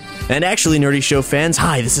available. And actually, Nerdy Show fans,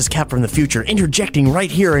 hi, this is Cap from the future, interjecting right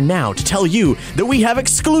here and now to tell you that we have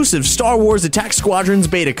exclusive Star Wars Attack Squadrons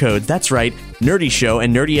beta codes. That's right, Nerdy Show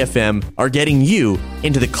and Nerdy FM are getting you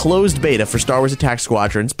into the closed beta for Star Wars Attack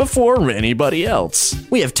Squadrons before anybody else.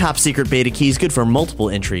 We have top secret beta keys good for multiple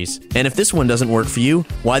entries, and if this one doesn't work for you,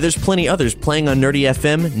 why, there's plenty others playing on Nerdy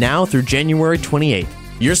FM now through January 28th.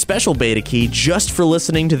 Your special beta key just for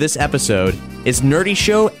listening to this episode is Nerdy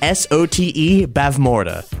Show SOTE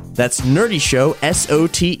Bavmorda. That's Nerdy Show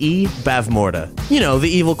SOTE Bavmorda. The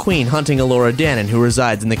evil queen hunting Alora Danan who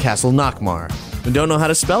resides in the castle Nockmar. Don't know how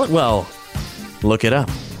to spell it? Well, look it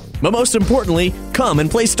up. But most importantly, come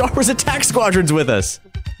and play Star Wars Attack Squadrons with us.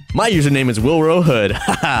 My username is Wilro Hood.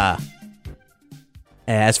 Haha.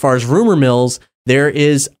 As far as rumor mills, there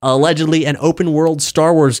is allegedly an open world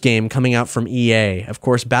Star Wars game coming out from EA. Of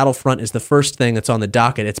course, Battlefront is the first thing that's on the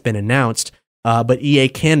docket. It's been announced, but EA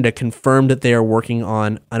Canada confirmed that they are working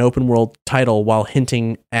on an open world title while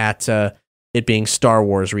hinting at it being Star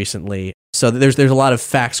Wars recently. So there's a lot of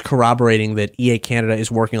facts corroborating that EA Canada is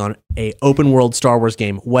working on a open world Star Wars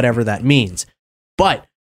game, whatever that means. But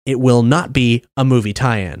it will not be a movie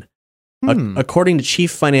tie-in. According to Chief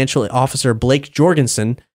Financial Officer Blake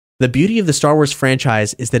Jorgensen, the beauty of the Star Wars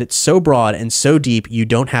franchise is that it's so broad and so deep, you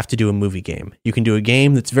don't have to do a movie game. You can do a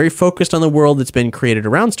game that's very focused on the world that's been created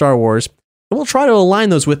around Star Wars, and we'll try to align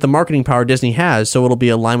those with the marketing power Disney has, so it'll be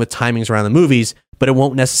aligned with timings around the movies, but it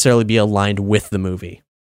won't necessarily be aligned with the movie.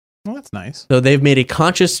 Well, that's nice. So they've made a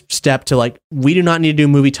conscious step to we do not need to do a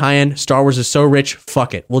movie tie-in. Star Wars is so rich,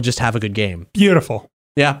 fuck it. We'll just have a good game. Beautiful.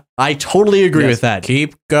 Yeah, I totally agree with that.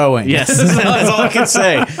 Keep going. Yes. That's all I can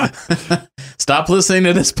say. Stop listening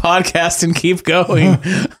to this podcast and keep going.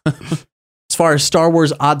 As far as Star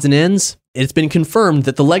Wars odds and ends, it's been confirmed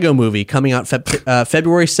that the Lego movie coming out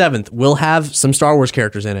February 7th will have some Star Wars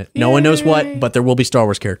characters in it. No one knows what, but there will be Star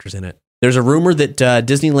Wars characters in it. There's a rumor that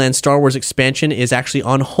Disneyland's Star Wars expansion is actually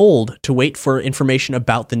on hold to wait for information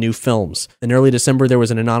about the new films. In early December, there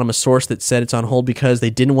was an anonymous source that said it's on hold because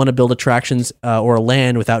they didn't want to build attractions or a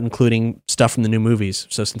land without including stuff from the new movies.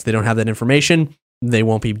 So since they don't have that information, they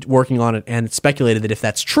won't be working on it. And it's speculated that if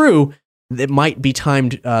that's true, it might be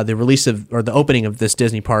timed, the release of, or the opening of this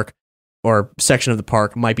Disney park or section of the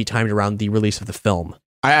park might be timed around the release of the film.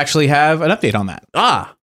 I actually have an update on that.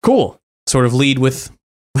 Ah, cool. Sort of lead with,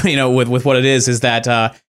 with what it is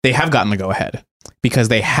that they have gotten the go ahead because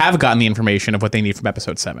they have gotten the information of what they need from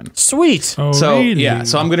episode 7. Sweet. Oh, so really? yeah,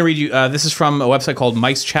 so I'm going to read you. This is from a website called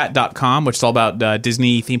micechat.com, which is all about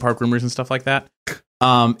Disney theme park rumors and stuff like that.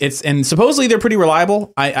 And supposedly they're pretty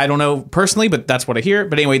reliable. I don't know personally, but that's what I hear.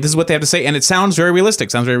 But anyway, this is what they have to say, and it sounds very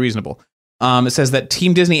realistic. Sounds very reasonable. It says that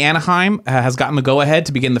Team Disney Anaheim has gotten the go-ahead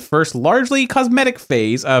to begin the first largely cosmetic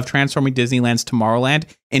phase of transforming Disneyland's Tomorrowland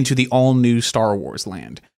into the all-new Star Wars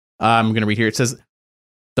land. I'm going to read here. It says,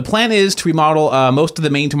 the plan is to remodel most of the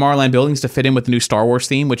main Tomorrowland buildings to fit in with the new Star Wars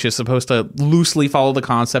theme, which is supposed to loosely follow the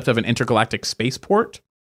concept of an intergalactic spaceport.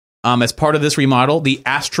 As part of this remodel, the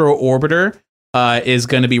Astro Orbiter is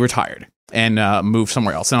going to be retired and moved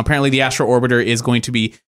somewhere else. And apparently the Astro Orbiter is going to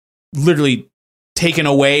be literally taken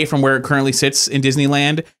away from where it currently sits in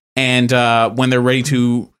Disneyland, and when they're ready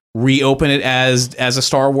to reopen it as a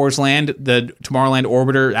Star Wars land, the Tomorrowland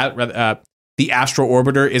Orbiter, the Astro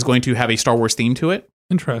Orbiter, is going to have a Star Wars theme to it.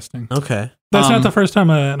 Interesting. Okay, that's not the first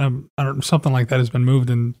time something like that has been moved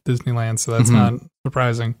in Disneyland, so that's not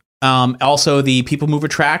surprising. Also, the People Mover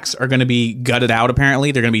tracks are going to be gutted out.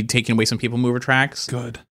 Apparently, they're going to be taking away some People Mover tracks.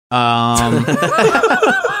 Good.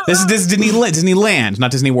 This is Disneyland,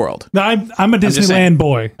 not Disney World. No, I'm a Disneyland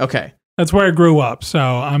boy. Okay, that's where I grew up. So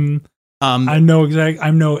I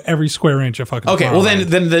know every square inch of fucking. Okay, well then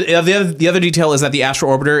the other detail is that the Astro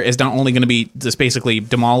Orbiter is not only going to be just basically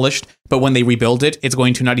demolished, but when they rebuild it, it's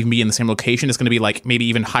going to not even be in the same location. It's going to be like maybe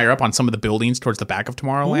even higher up on some of the buildings towards the back of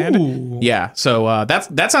Tomorrowland. Ooh. Yeah, so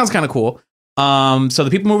that sounds kind of cool. So the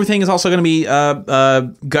People Mover thing is also going to be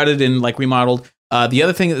gutted and like remodeled. The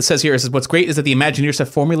other thing that it says here is what's great is that the Imagineers have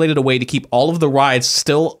formulated a way to keep all of the rides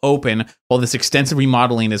still open while this extensive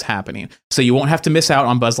remodeling is happening. So you won't have to miss out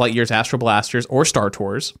on Buzz Lightyear's Astro Blasters or Star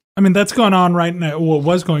Tours. I mean, that's going on right now. What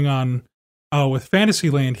was going on with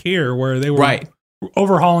Fantasyland here, where they were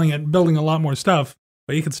overhauling it, building a lot more stuff,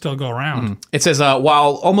 but you could still go around. It says,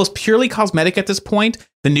 while almost purely cosmetic at this point,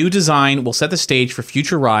 the new design will set the stage for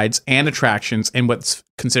future rides and attractions in what's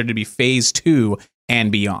considered to be Phase 2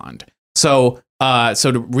 and beyond. So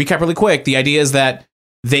to recap really quick, the idea is that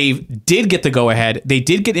they did get the go-ahead. They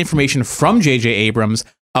did get information from J.J. Abrams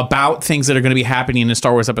about things that are going to be happening in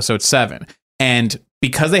Star Wars Episode 7. And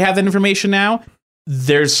because they have that information now,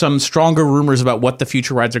 there's some stronger rumors about what the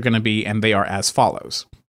future rides are going to be, and they are as follows.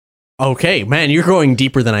 Okay, man, you're going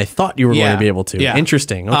deeper than I thought you were going to be able to. Yeah.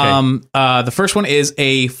 Interesting. Okay. The first one is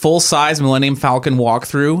a full-size Millennium Falcon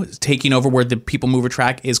walkthrough, taking over where the People Mover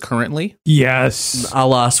track is currently. Yes. A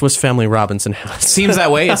la Swiss Family Robinson House. Seems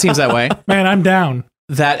that way. It seems that way. Man, I'm down.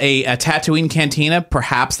 That a Tatooine Cantina,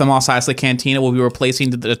 perhaps the Mos Eisley Cantina, will be replacing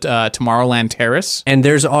the Tomorrowland Terrace. And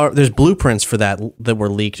there's blueprints for that were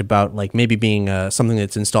leaked about like maybe being something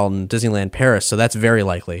that's installed in Disneyland Paris. So that's very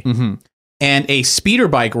likely. Mm-hmm. And a speeder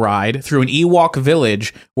bike ride through an Ewok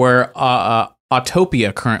village where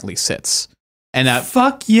Autopia currently sits. And that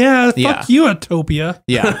fuck you, Autopia.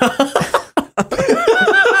 Yeah.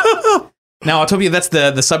 Now, Autopia, that's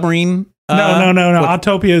the submarine. No.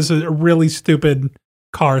 Autopia is a really stupid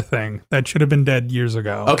car thing that should have been dead years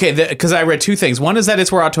ago. Okay, because I read two things. One is that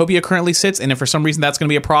it's where Autopia currently sits, and if for some reason that's going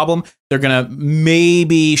to be a problem, they're going to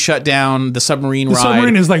maybe shut down the submarine ride. The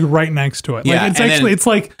submarine is like right next to it. Yeah, like, it's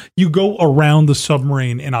like you go around the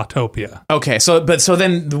submarine in Autopia. Okay, so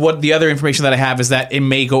then what the other information that I have is that it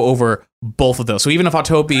may go over both of those. So even if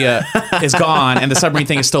Autopia is gone and the submarine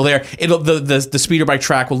thing is still there, the speeder bike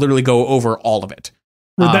track will literally go over all of it.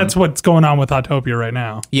 Well, that's what's going on with Autopia right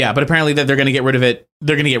now. Yeah, but apparently that they're going to get rid of it.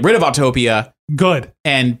 They're going to get rid of Autopia. Good.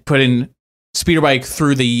 And put in speeder bike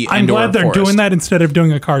through the I'm Endor glad they're forest. doing that instead of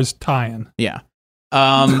doing a Cars tie-in. Yeah.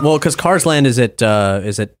 Well, because Cars Land is at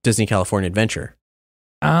Disney California Adventure.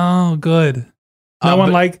 Oh, good.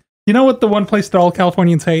 You know what the one place that all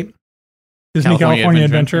Californians hate? Disney California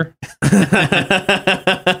Adventure.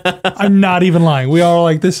 I'm not even lying. We all are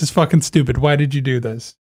like, this is fucking stupid. Why did you do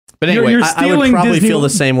this? But anyway, I would probably feel the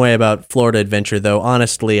same way about Florida Adventure, though.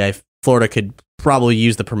 Honestly, Florida could probably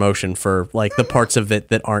use the promotion for like the parts of it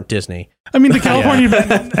that aren't Disney. I mean, the California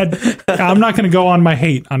I'm not going to go on my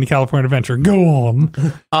hate on the California Adventure. Go on.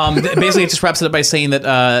 Basically, it just wraps it up by saying that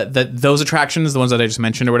that those attractions, the ones that I just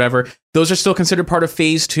mentioned or whatever, those are still considered part of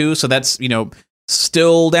Phase 2. So that's,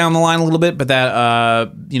 still down the line a little bit, but that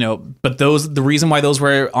but the reason why those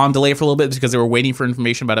were on delay for a little bit is because they were waiting for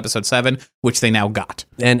information about Episode 7, which they now got.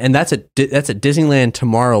 And that's at Disneyland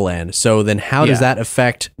Tomorrowland. So then how does that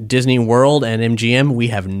affect Disney World and MGM? We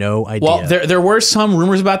have no idea. Well, there were some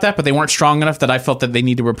rumors about that, but they weren't strong enough that I felt that they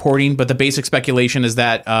needed reporting. But the basic speculation is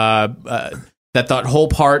that that whole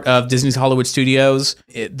part of Disney's Hollywood Studios,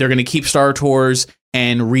 they're going to keep Star Tours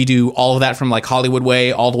and redo all of that from like Hollywood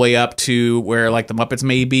Way all the way up to where like the Muppets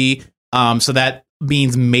may be. So that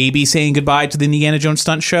means maybe saying goodbye to the Indiana Jones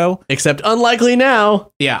stunt show. Except unlikely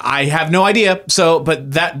now. Yeah, I have no idea. So,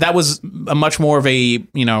 but that was a much more of a,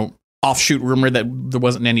 offshoot rumor that there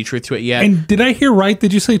wasn't any truth to it yet. And did I hear right?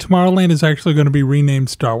 Did you say Tomorrowland is actually going to be renamed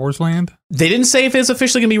Star Wars Land? They didn't say if it's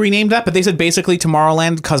officially going to be renamed that, but they said basically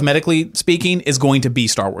Tomorrowland, cosmetically speaking, is going to be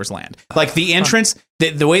Star Wars Land. Like the entrance,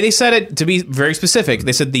 the way they said it, to be very specific,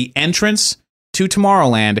 they said the entrance to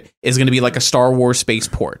Tomorrowland is going to be like a Star Wars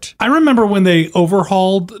spaceport. I remember when they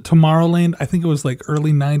overhauled Tomorrowland, I think it was like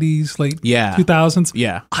early 90s, late 2000s.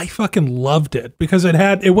 Yeah. I fucking loved it because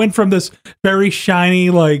it went from this very shiny,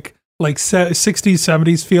 like 60s,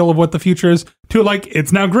 70s feel of what the future is to like,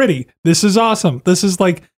 it's now gritty. This is awesome. This is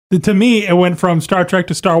like, to me, it went from Star Trek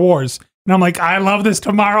to Star Wars. And I'm like, I love this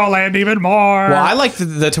Tomorrowland even more. Well, I liked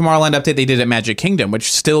the Tomorrowland update they did at Magic Kingdom,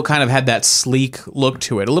 which still kind of had that sleek look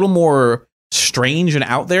to it. A little more strange and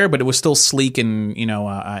out there, but it was still sleek and,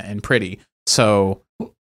 and pretty. So...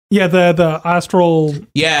 Yeah, the astral thing.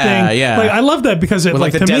 Yeah. Like, I love that because it with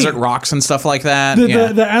like the to desert me, rust and stuff like that.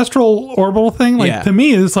 The astral orbital thing, to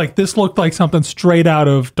me, it's like this looked like something straight out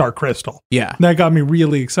of Dark Crystal. Yeah. That got me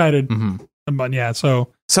really excited. Mm-hmm. But yeah,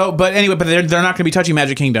 but anyway, they're not going to be touching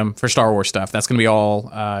Magic Kingdom for Star Wars stuff. That's going to be all,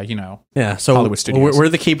 Yeah, so Hollywood Studios. We're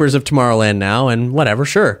the keepers of Tomorrowland now, and whatever,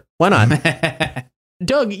 sure. Why not?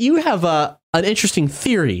 Doug, you have an interesting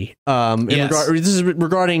theory. Yes. This is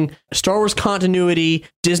regarding Star Wars continuity,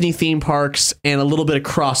 Disney theme parks, and a little bit of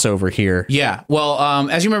crossover here. Yeah. Well,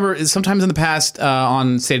 as you remember, sometimes in the past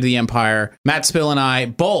on State of the Empire, Matt Spill and I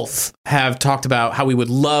both have talked about how we would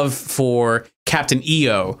love for Captain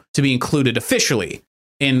EO to be included officially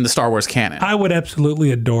in the Star Wars canon. I would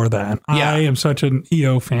absolutely adore that. Yeah. I am such an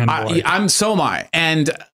EO fanboy. I'm so am I.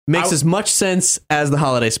 And makes as much sense as the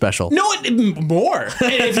holiday special. No, more.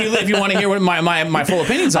 if you want to hear what my full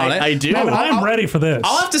opinions on it, I do. I'm ready for this.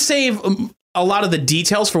 I'll have to save a lot of the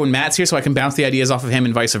details for when Matt's here, so I can bounce the ideas off of him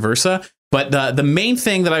and vice versa. But the main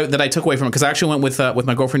thing that I took away from it, because I actually went with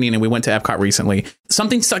my girlfriend Nina, and we went to Epcot recently.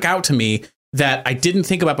 Something stuck out to me that I didn't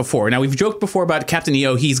think about before. Now, we've joked before about Captain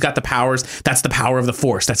EO. He's got the powers. That's the power of the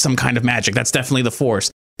Force. That's some kind of magic. That's definitely the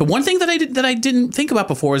Force. But one thing that I didn't think about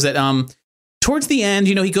before is that towards the end,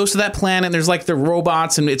 he goes to that planet and there's like the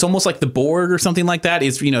robots and it's almost like the Borg or something like that.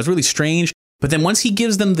 It's really strange. But then once he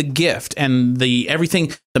gives them the gift and the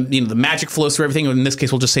magic flows through everything. In this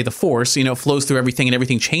case, we'll just say the Force, flows through everything and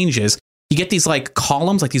everything changes. You get these like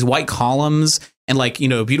columns, like these white columns and like,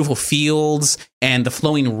 beautiful fields and the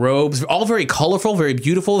flowing robes, all very colorful, very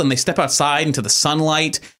beautiful. And they step outside into the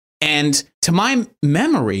sunlight. And to my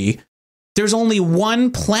memory, there's only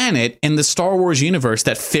one planet in the Star Wars universe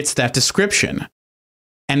that fits that description.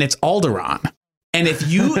 And it's Alderaan. And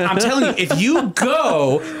I'm telling you, if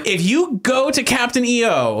you go to Captain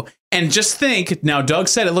EO and just think, now Doug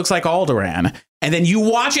said it looks like Alderaan, and then you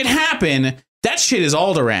watch it happen, that shit is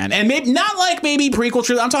Alderaan. And maybe not like maybe prequel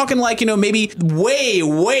trilogy. I'm talking like, maybe way,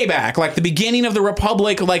 way back, like the beginning of the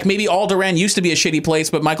Republic, like maybe Alderaan used to be a shitty place,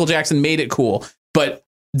 but Michael Jackson made it cool. But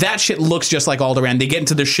that shit looks just like Alderaan. They get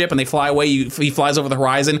into their ship and they fly away. He flies over the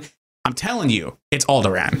horizon. I'm telling you, it's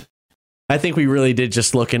Alderaan. I think we really did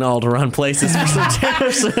just look in Alderaan places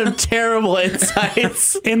for some terrible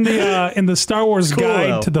insights. In the Star Wars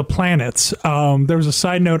guide to the planets, there was a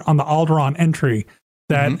side note on the Alderaan entry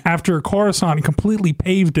that after Coruscant completely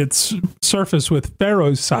paved its surface with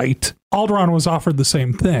Ferrocite, Alderaan was offered the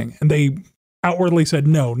same thing, and they outwardly said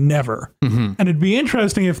no, never. And it'd be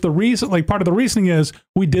interesting if part of the reasoning is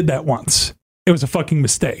we did that once. It was a fucking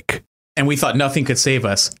mistake, and we thought nothing could save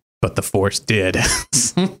us, but the Force did.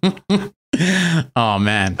 Oh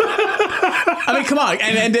man. I mean, come on.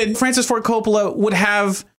 And Francis Ford Coppola would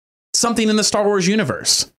have something in the Star Wars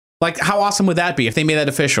universe. Like, how awesome would that be if they made that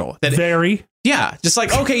official? Yeah, just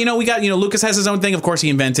like, okay, we got, Lucas has his own thing. Of course, he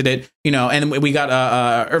invented it, and we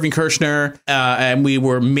got Irving Kershner, and we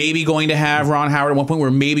were maybe going to have Ron Howard at one point. We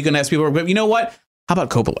were maybe going to have Spielberg, but you know what? How about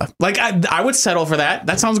Coppola? Like, I would settle for that.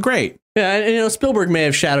 That sounds great. Yeah, and Spielberg may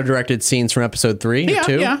have shadow directed scenes from Episode 3 or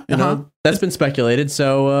 2. Yeah, that's been speculated,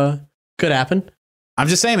 so could happen. I'm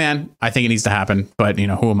just saying, man. I think it needs to happen, but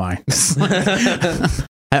who am I?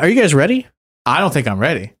 Are you guys ready? I don't think I'm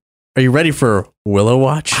ready. Are you ready for Willow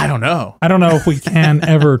Watch? I don't know. I don't know if we can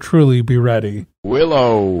ever truly be ready.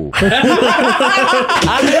 Willow. He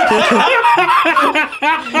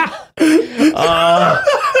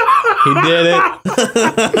did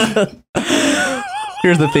it.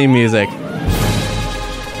 Here's the theme music.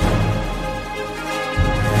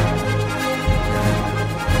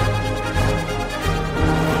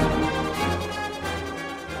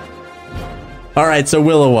 All right, so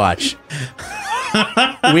Willow Watch.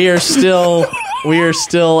 We are still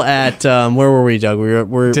at where were we, Doug?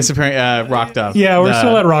 We're disappearing. Rocked Up. Yeah, we're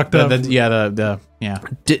still at Rocked Up.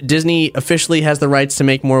 Disney officially has the rights to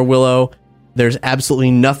make more Willow. There's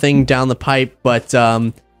absolutely nothing down the pipe, but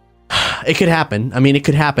it could happen. I mean, it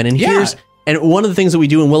could happen. And one of the things that we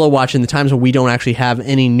do in Willow Watch in the times when we don't actually have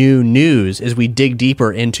any new news is we dig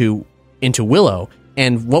deeper into Willow.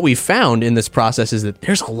 And what we found in this process is that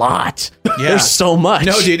there's a lot. Yeah. There's so much.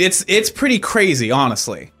 No, dude, it's pretty crazy,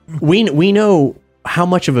 honestly. We know how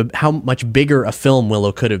much bigger a film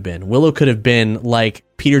Willow could have been. Willow could have been like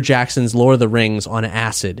Peter Jackson's Lord of the Rings on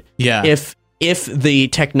acid. Yeah. If the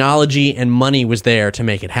technology and money was there to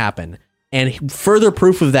make it happen. And further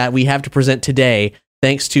proof of that we have to present today,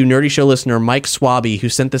 thanks to Nerdy Show listener Mike Swaby, who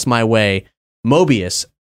sent this my way. Mobius,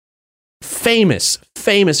 famous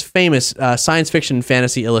science fiction and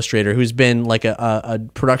fantasy illustrator who's been like a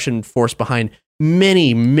production force behind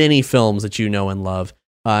many films that you know and love,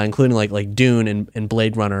 including like Dune and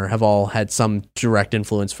Blade Runner have all had some direct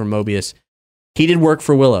influence from Mobius. He did work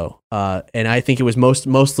for Willow, and I think it was most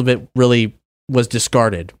of it really was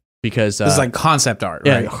discarded because this is like concept art,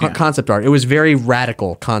 right? Yeah, concept art. It was very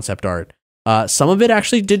radical concept art. Some of it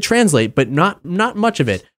actually did translate, but not much of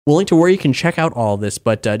it. We'll link to where you can check out all this,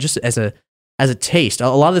 but just as a taste, a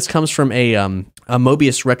lot of this comes from a a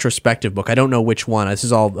Mobius retrospective book. I don't know which one. This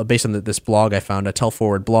is all based on this blog I found, a Tell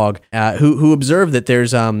Forward blog, who observed that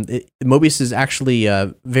there's Mobius is actually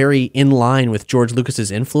very in line with George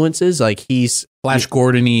Lucas's influences. Like he's Flash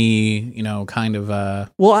Gordon-y, kind of.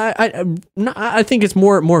 Well, I think it's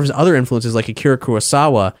more of his other influences, like Akira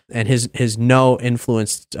Kurosawa and his No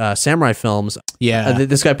influenced samurai films. Yeah,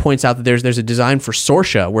 this guy points out that there's a design for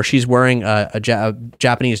Sorsha where she's wearing a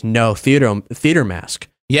Japanese No theater mask.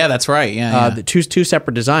 Yeah, that's right. Yeah, the two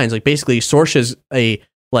separate designs. Like basically, Sorsha's a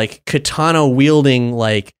like katana wielding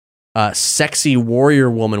like sexy warrior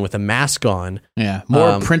woman with a mask on. Yeah,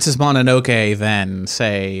 more Princess Mononoke than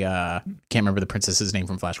say can't remember the princess's name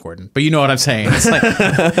from Flash Gordon, but you know what I'm saying. It's like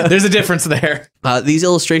there's a difference there. These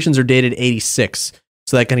illustrations are dated 86,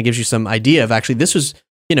 so that kind of gives you some idea of actually this was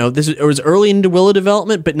it was early into Willow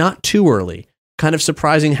development, but not too early. Kind of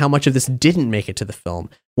surprising how much of this didn't make it to the film.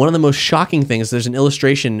 One of the most shocking things, there's an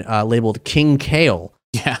illustration labeled King Kale.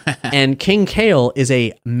 Yeah. And King Kale is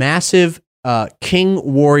a massive king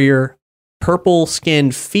warrior,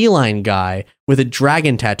 purple-skinned feline guy with a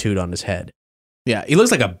dragon tattooed on his head. Yeah, he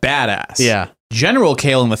looks like a badass. Yeah. General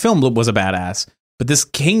Kale in the film was a badass, but this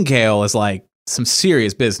King Kale is like some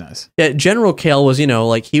serious business. Yeah, General Kale was,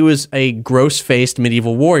 he was a gross-faced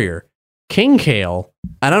medieval warrior. King Kale,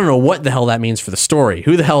 I don't know what the hell that means for the story.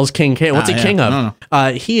 Who the hell is King Kale? What's he king of?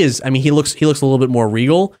 He looks a little bit more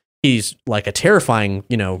regal. He's like a terrifying,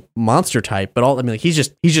 monster type, but he's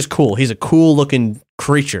just cool. He's a cool looking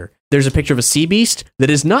creature. There's a picture of a sea beast that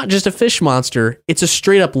is not just a fish monster. It's a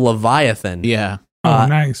straight up Leviathan. Yeah. Oh,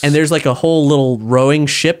 nice. And there's like a whole little rowing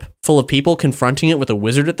ship full of people confronting it with a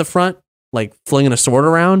wizard at the front, like flinging a sword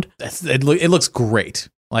around. It looks great.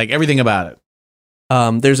 Like everything about it.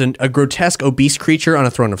 There's a grotesque obese creature on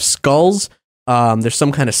a throne of skulls. There's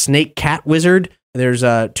some kind of snake cat wizard. There's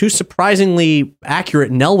two surprisingly accurate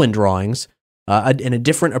Nelwyn drawings and a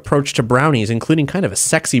different approach to brownies, including kind of a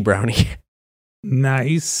sexy brownie.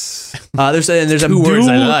 Nice. There's a two words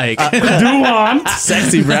I like. Nuance.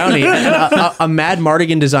 Sexy brownie. And a Mad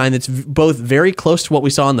Mardigan design that's both very close to what we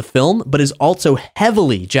saw in the film, but is also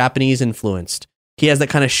heavily Japanese influenced. He has that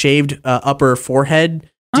kind of shaved upper forehead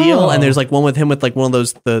deal, and there's like one with him with like one of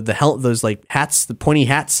those those like hats, the pointy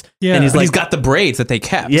hats. Yeah, and he's got the braids that they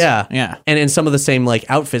kept. Yeah, and in some of the same like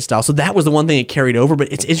outfit style. So that was the one thing it carried over.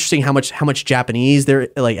 But it's interesting how much Japanese there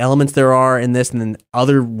like elements there are in this, and then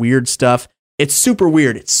other weird stuff. It's super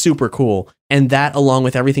weird. It's super cool, and that along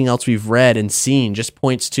with everything else we've read and seen just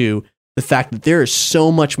points to the fact that there is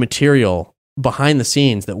so much material behind the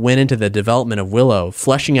scenes that went into the development of Willow,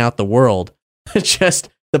 fleshing out the world. Just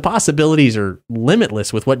the possibilities are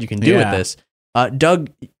limitless with what you can do with this.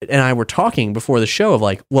 Doug and I were talking before the show of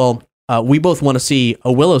like, well, we both want to see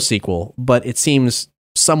a Willow sequel, but it seems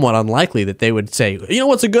somewhat unlikely that they would say, you know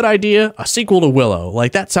what's a good idea? A sequel to Willow.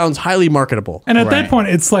 Like that sounds highly marketable. And at that point,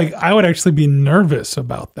 it's like, I would actually be nervous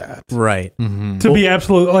about that. Right. Mm-hmm. To be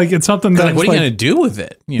absolute, like it's something that like, what are you going to do with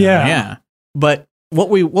it? Yeah. But what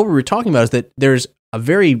we were talking about is that there's a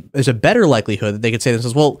better likelihood that they could say this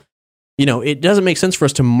as well. It doesn't make sense for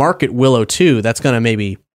us to market Willow 2. That's going to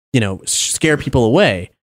maybe, scare people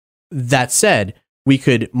away. That said, we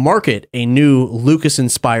could market a new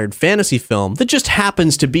Lucas-inspired fantasy film that just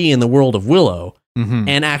happens to be in the world of Willow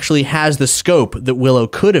and actually has the scope that Willow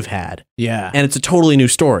could have had. Yeah. And it's a totally new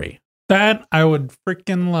story. That I would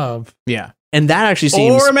freaking love. Yeah. And that actually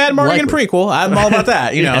seems or a Mad Mardigan likely. prequel. I'm all about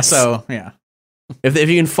that, Yes. so yeah. If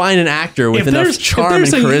you can find an actor with enough charm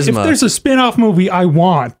and charisma. If there's a spin-off movie I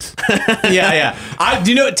want. Yeah.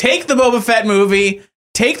 Take the Boba Fett movie,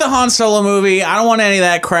 take the Han Solo movie. I don't want any of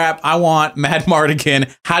that crap. I want Mad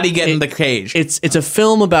Mardigan. How do you get in the cage? It's a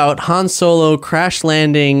film about Han Solo crash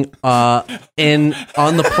landing on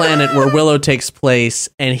the planet where Willow takes place,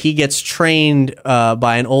 and he gets trained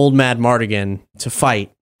by an old Mad Mardigan to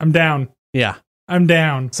fight. I'm down. Yeah. I'm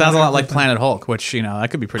down. Sounds a lot like Planet Hulk, which,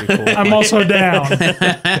 that could be pretty cool. I'm also down.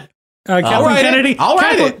 Kathleen Kennedy. I'll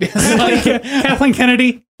write it. Kathleen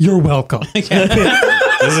Kennedy, you're welcome. This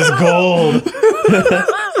is gold.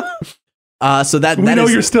 So that we know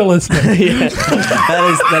you're still listening. Yeah,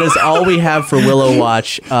 that is all we have for Willow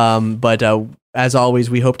Watch. But as always,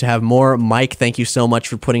 we hope to have more. Mike, thank you so much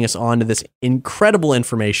for putting us on to this incredible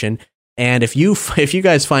information. And if you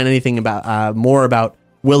guys find anything about more about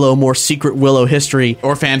Willow, more secret Willow history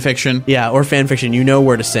or fan fiction, or fan fiction, you know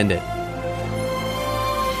where to send it.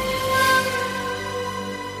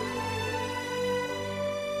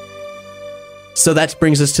 So that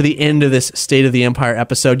brings us to the end of this State of the Empire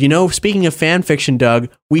episode. Speaking of fan fiction, Doug,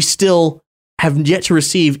 we still have yet to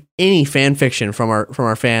receive any fan fiction from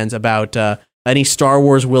our fans about any Star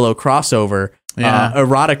Wars Willow crossover.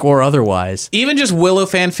 erotic or otherwise. Even just Willow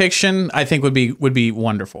fan fiction, I think would be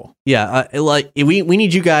wonderful. Yeah, we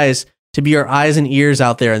need you guys to be our eyes and ears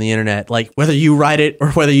out there on the internet. Like whether you write it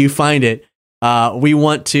or whether you find it, we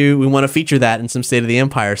want to feature that in some State of the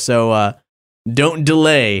Empire. So don't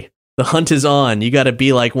delay. The hunt is on. You got to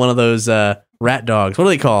be like one of those rat dogs. What are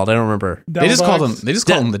they called? I don't remember. They just call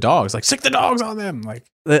them the dogs. Like sick the dogs on them. Like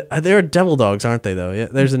they're devil dogs, aren't they? Though. Yeah,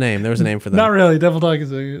 there's a name. There was a name for them. Not really. Devil dog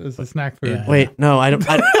is a snack food. Yeah. Wait, no, I don't.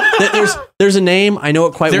 There's a name. I know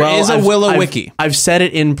it quite well. There is a Willow Wiki. I've said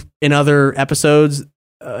it in other episodes.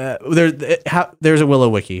 There's a Willow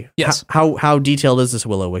Wiki. Yes. How detailed is this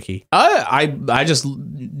Willow Wiki? I just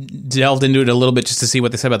delved into it a little bit just to see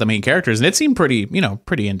what they said about the main characters, and it seemed pretty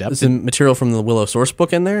in depth. Is the material from the Willow source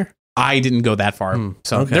book in there? I didn't go that far,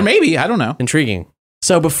 so there may be. I don't know. Intriguing.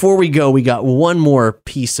 So before we go, we got one more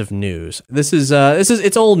piece of news. This is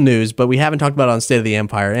it's old news, but we haven't talked about it on State of the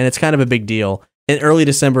Empire, and it's kind of a big deal. In early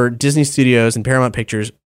December, Disney Studios and Paramount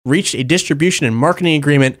Pictures reached a distribution and marketing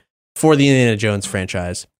agreement for the Indiana Jones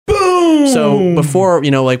franchise. Boom! So before,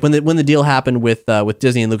 like when the deal happened with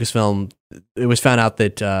Disney and Lucasfilm, it was found out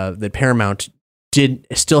that Paramount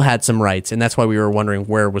still had some rights, and that's why we were wondering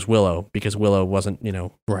where was Willow, because Willow wasn't,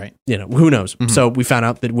 right. Who knows? Mm-hmm. So we found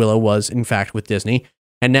out that Willow was in fact with Disney,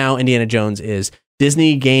 and now Indiana Jones is.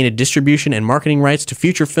 Disney gained a distribution and marketing rights to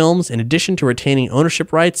future films in addition to retaining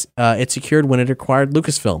ownership rights it secured when it acquired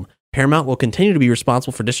Lucasfilm. Paramount will continue to be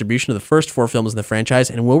responsible for distribution of the first 4 films in the franchise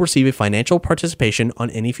and will receive a financial participation on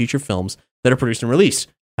any future films that are produced and released.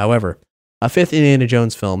 However, a 5th Indiana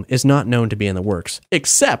Jones film is not known to be in the works,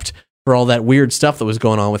 except for all that weird stuff that was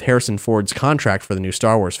going on with Harrison Ford's contract for the new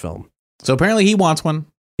Star Wars film. So apparently he wants one.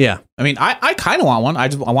 Yeah. I mean, I kind of want one. I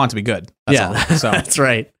want it to be good. That's all. So. That's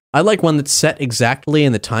right. I like one that's set exactly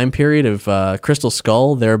in the time period of Crystal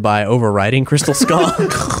Skull, thereby overriding Crystal Skull.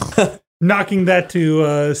 Knocking that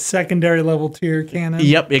to secondary level tier canon.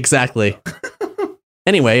 Yep, exactly.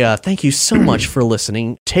 Anyway, thank you so much for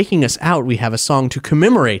listening. Taking us out, we have a song to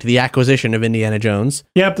commemorate the acquisition of Indiana Jones.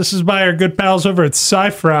 Yep, this is by our good pals over at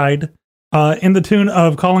Sci-Fried, in the tune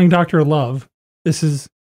of Calling Dr. Love. This is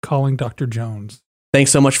Calling Dr. Jones.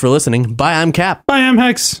 Thanks so much for listening. Bye, I'm Cap. Bye, I'm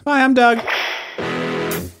Hex. Bye, I'm Doug.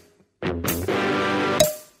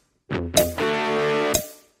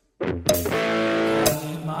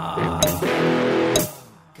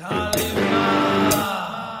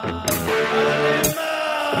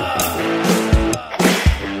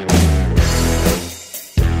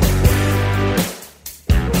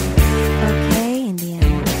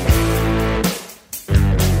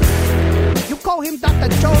 Him Dr.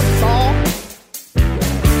 Jones, Saul.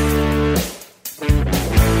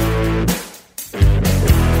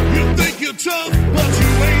 You think you're tough, but you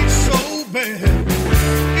ain't so bad.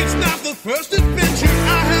 It's not the first adventure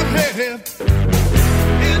I have had.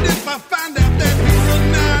 And if I find out that you're a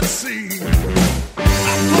Nazi,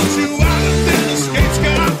 I'll put you out and then escape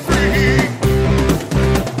scot-free.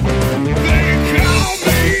 They call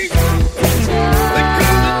me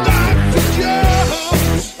Dr.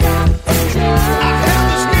 Jones. I have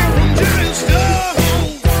the skin from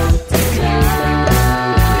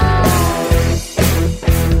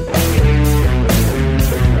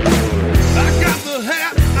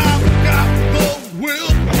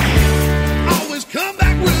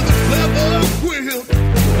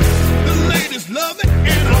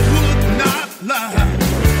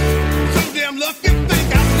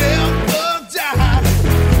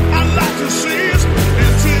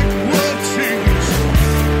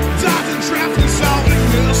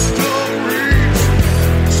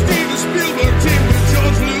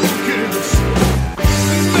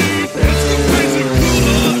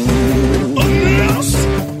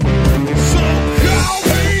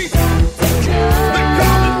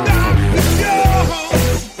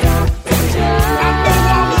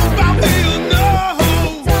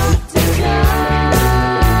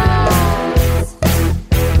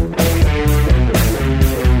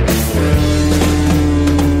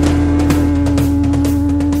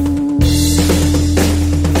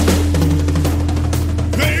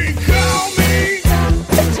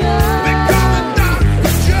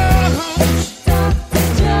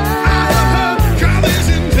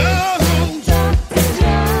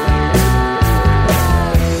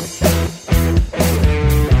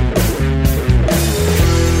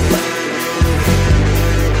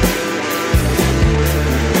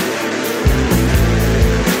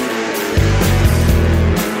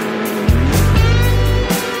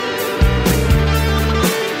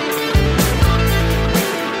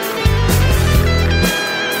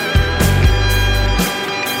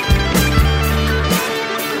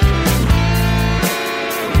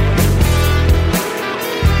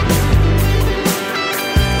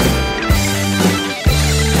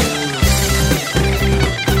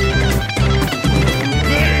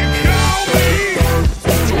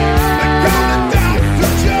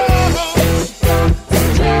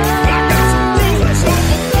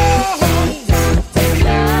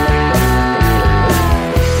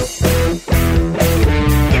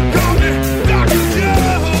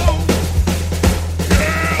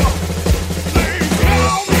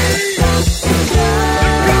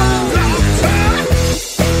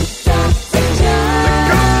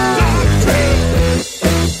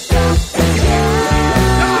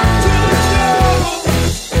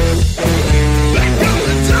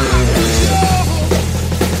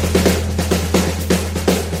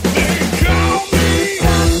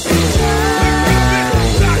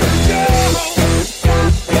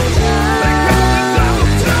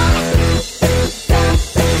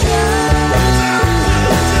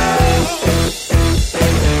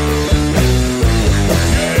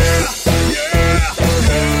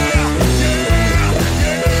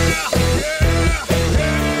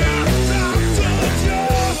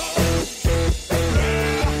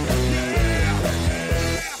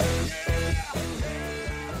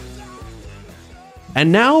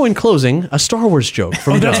And now, in closing, a Star Wars joke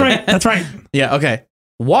from That's Doug. right. That's right. Yeah, okay.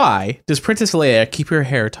 Why does Princess Leia keep her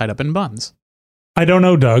hair tied up in buns? I don't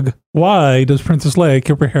know, Doug. Why does Princess Leia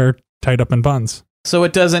keep her hair tied up in buns? So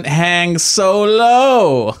it doesn't hang so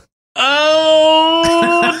low.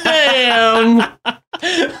 Oh, damn.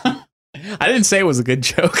 I didn't say it was a good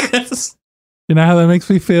joke. You know how that makes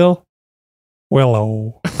me feel?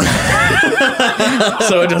 Willow.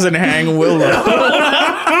 So it doesn't hang willow.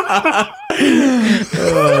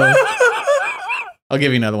 I'll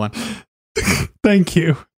give you another one. Thank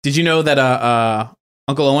you. Did you know that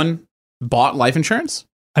Uncle Owen bought life insurance?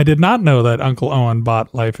 I did not know that Uncle Owen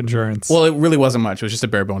bought life insurance. Well, it really wasn't much. It was just a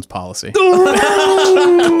bare bones policy. Thanks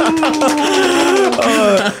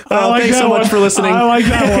so much for listening. I like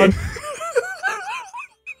that one.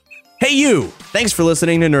 Hey, you! Thanks for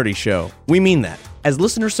listening to Nerdy Show. We mean that. As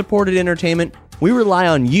listener-supported entertainment, we rely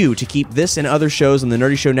on you to keep this and other shows on the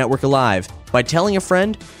Nerdy Show Network alive by telling a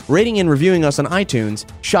friend, rating and reviewing us on iTunes,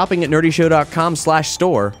 shopping at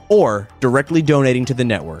nerdyshow.com/store, or directly donating to the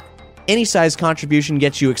network. Any size contribution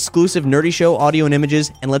gets you exclusive Nerdy Show audio and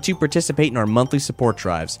images and lets you participate in our monthly support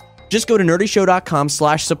drives. Just go to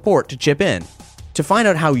nerdyshow.com/support to chip in. To find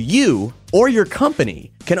out how you or your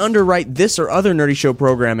company can underwrite this or other Nerdy Show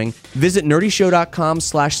programming, visit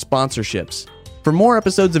nerdyshow.com/sponsorships. For more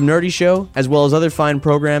episodes of Nerdy Show, as well as other fine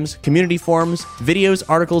programs, community forums, videos,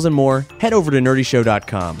 articles, and more, head over to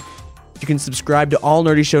nerdyshow.com. You can subscribe to all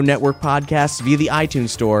Nerdy Show Network podcasts via the iTunes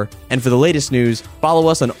Store, and for the latest news, follow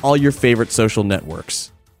us on all your favorite social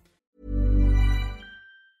networks.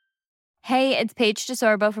 Hey, it's Paige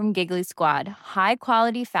DeSorbo from Giggly Squad. High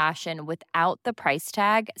quality fashion without the price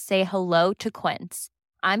tag. Say hello to Quince.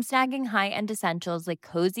 I'm snagging high-end essentials like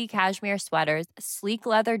cozy cashmere sweaters, sleek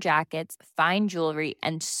leather jackets, fine jewelry,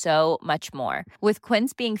 and so much more. With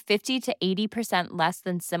Quince being 50 to 80% less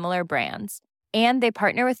than similar brands. And they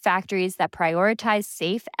partner with factories that prioritize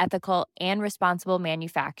safe, ethical, and responsible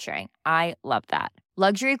manufacturing. I love that.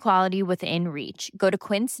 Luxury quality within reach. Go to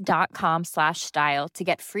quince.com/style to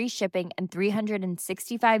get free shipping and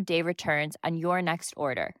 365-day returns on your next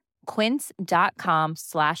order.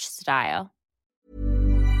 Quince.com/style.